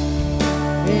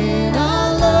in our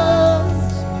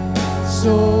lungs.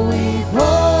 So we pour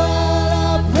out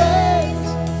our praise.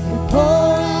 We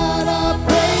pour out our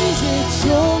praise. It's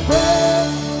your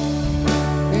breath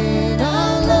in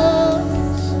our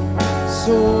lungs.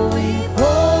 So we pour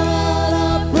out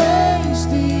our praise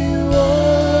to you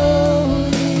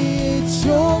only. It's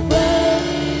your breath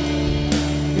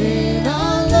in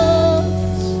our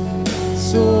lungs.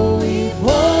 So we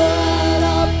pour out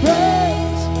our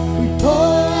praise. We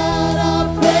pour out our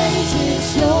praise.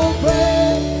 It's your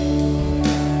breath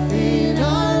in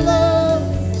our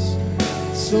lungs.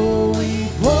 So we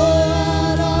pour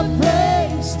out our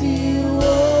praise to you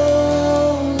only.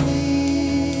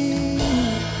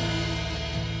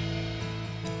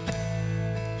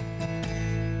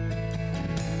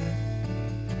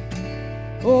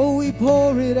 Oh, we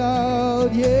pour it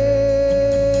out,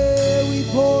 yeah, we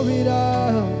pour it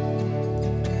out.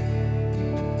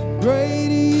 Great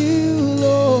are you,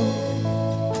 Lord.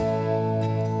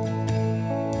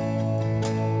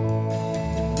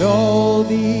 And all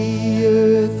the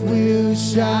earth will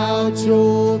shout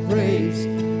your praise.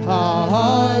 Our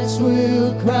hearts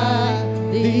will cry,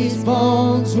 these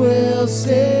bones will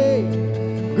say,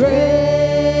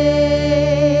 great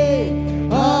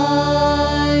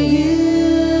are you,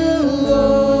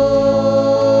 Lord.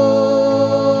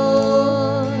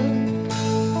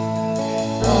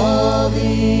 All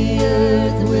the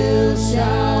earth will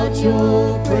shout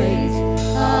your praise.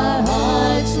 Our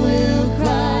hearts will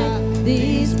cry,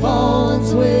 these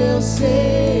bones will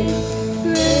say,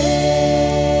 great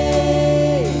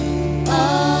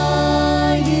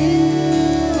are you,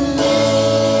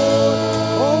 Lord.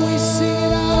 Oh, we sing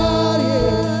it out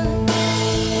here.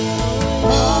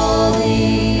 All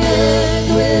the earth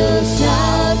will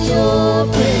shout your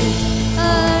praise.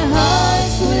 Our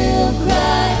hearts will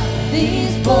cry,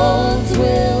 these bones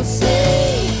will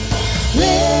say,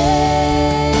 great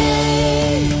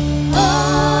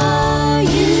are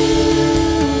you,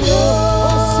 Lord.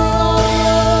 Oh, sing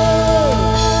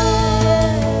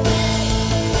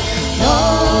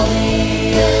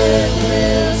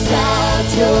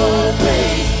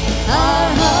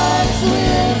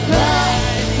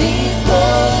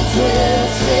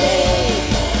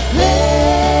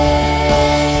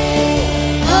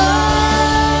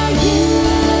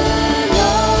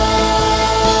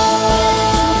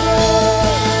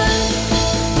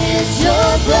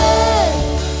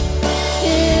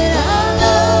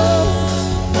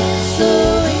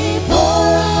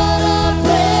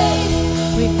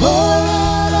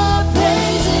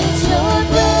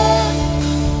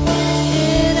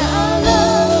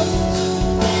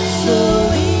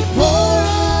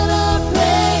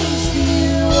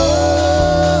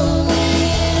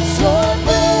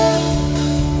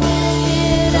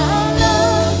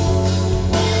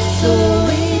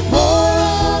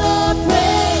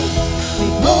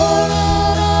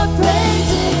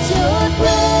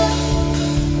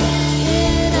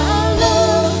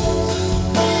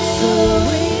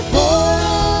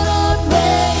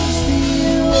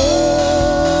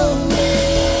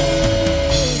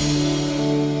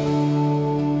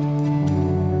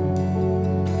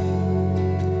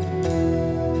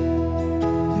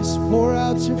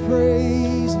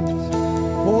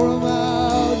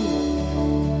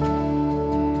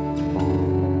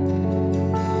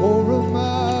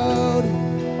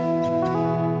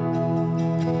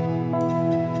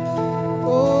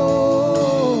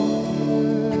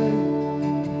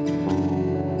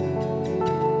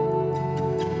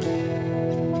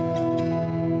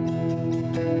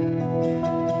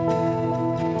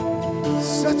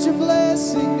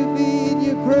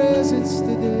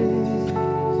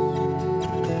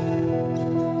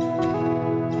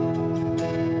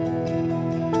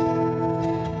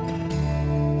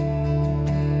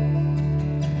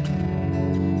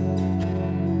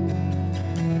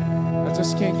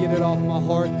just can't get it off my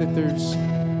heart that there's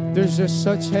just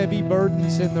such heavy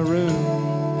burdens in the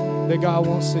room that God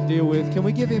wants to deal with. Can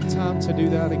we give him time to do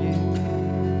that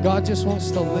again? God just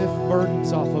wants to lift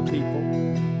burdens off of people.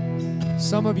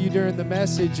 Some of you during the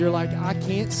message, you're like, I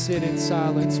can't sit in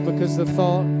silence because the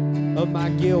thought of my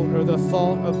guilt or the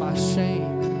thought of my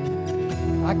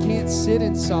shame. I can't sit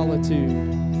in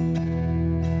solitude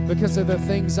because of the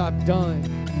things I've done.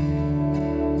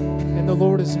 And the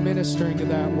Lord is ministering to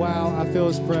that. Wow, I feel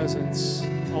his presence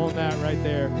on that right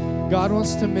there. God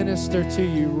wants to minister to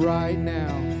you right now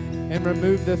and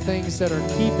remove the things that are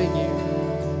keeping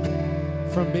you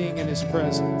from being in his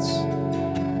presence.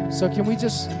 So can we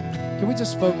just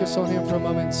focus on him for a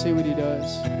moment and see what he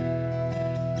does?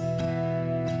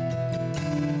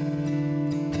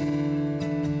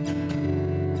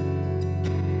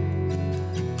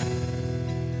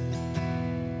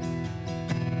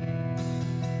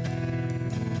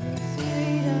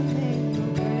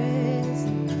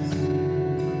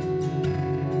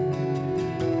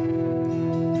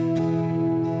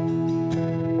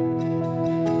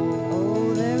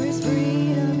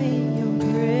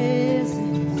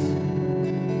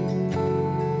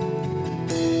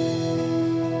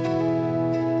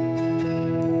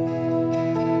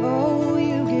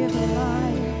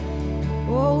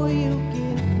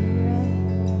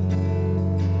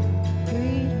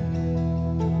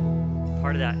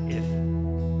 Part of that, if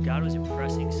God was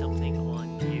impressing something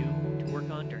on you to work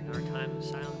on during our time of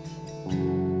silence,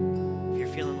 if you're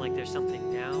feeling like there's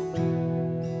something now,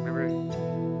 remember,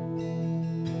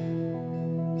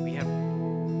 we have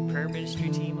prayer ministry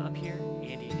team up here,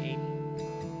 Andy and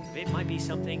Amy. It might be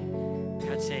something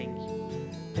God's saying,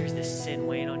 there's this sin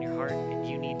weighing on your heart and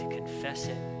you need to confess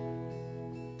it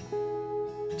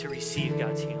to receive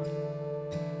God's healing.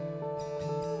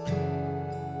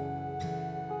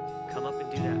 Come up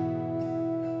and do that.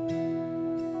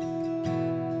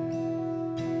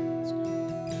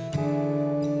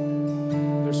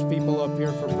 There's people up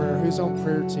here for prayer. Who's on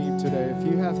prayer team today? If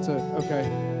you have to, okay,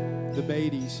 the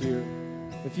babies here.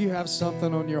 If you have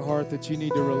something on your heart that you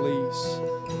need to release,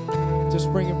 just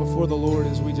bring it before the Lord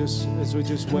as we just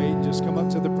wait. Just come up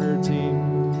to the prayer team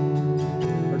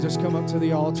or just come up to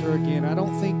the altar again. I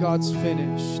don't think God's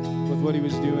finished with what he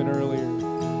was doing earlier.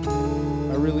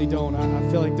 I really don't. I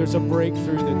feel like there's a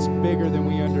breakthrough that's bigger than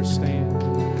we understand.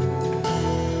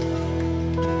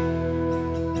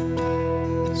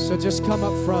 So just come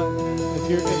up front if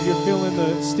you're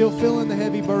still feeling the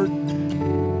heavy burden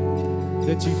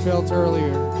that you felt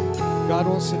earlier. God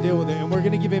wants to deal with it, and we're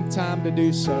going to give him time to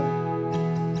do so.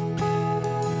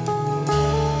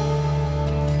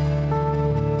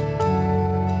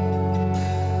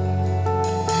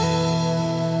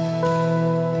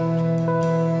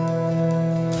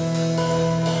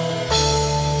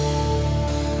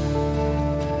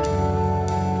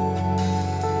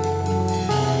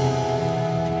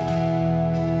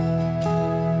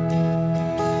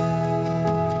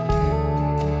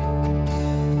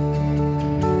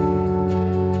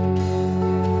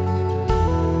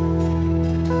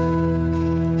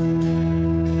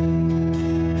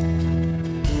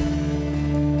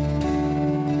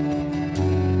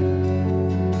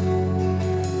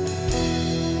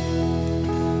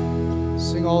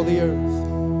 All the earth.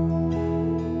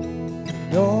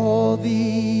 All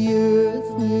the earth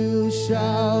will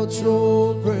shout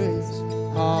your praise.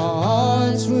 Our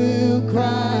hearts will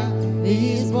cry.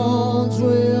 These bones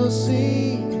will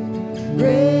sing.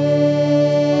 Great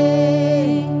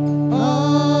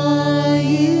are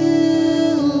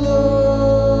you, Lord.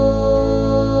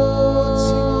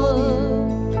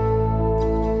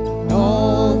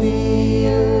 All the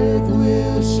earth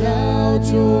will shout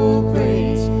your praise.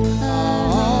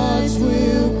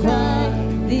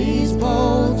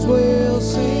 Will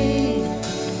sing,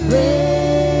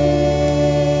 great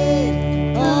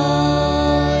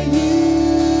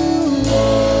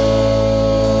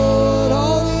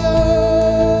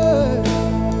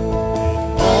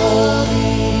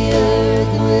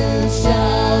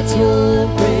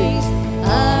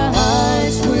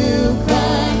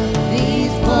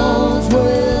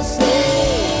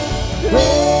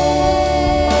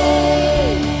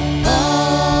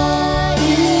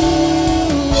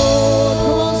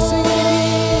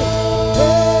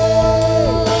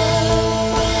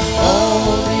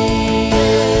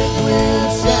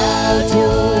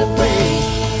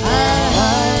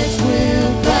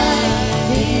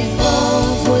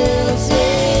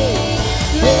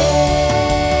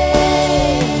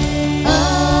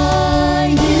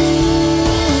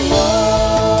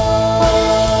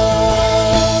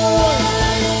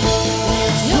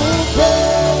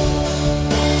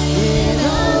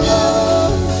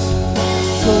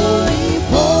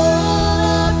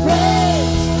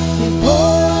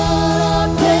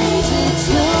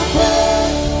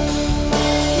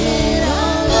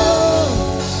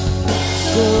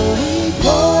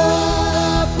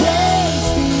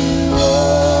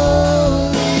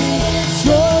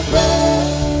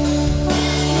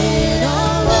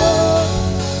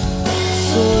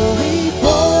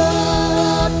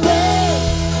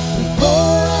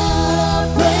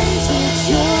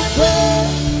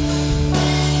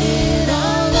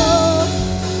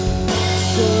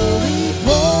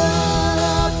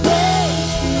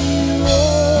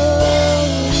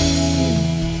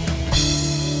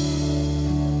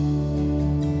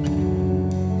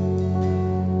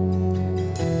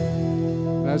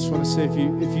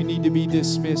if you need to be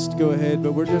dismissed, go ahead.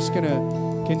 But we're just going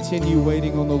to continue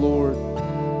waiting on the Lord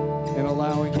and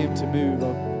allowing Him to move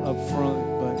up front.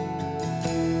 But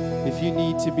if you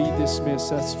need to be dismissed,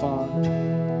 that's fine.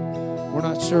 We're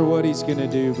not sure what He's going to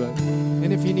do,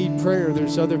 and if you need prayer,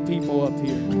 there's other people up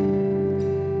here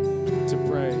to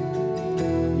pray,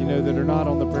 that are not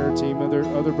on the prayer team.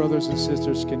 Other brothers and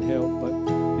sisters can help, but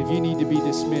if you need to be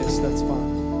dismissed, that's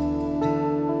fine.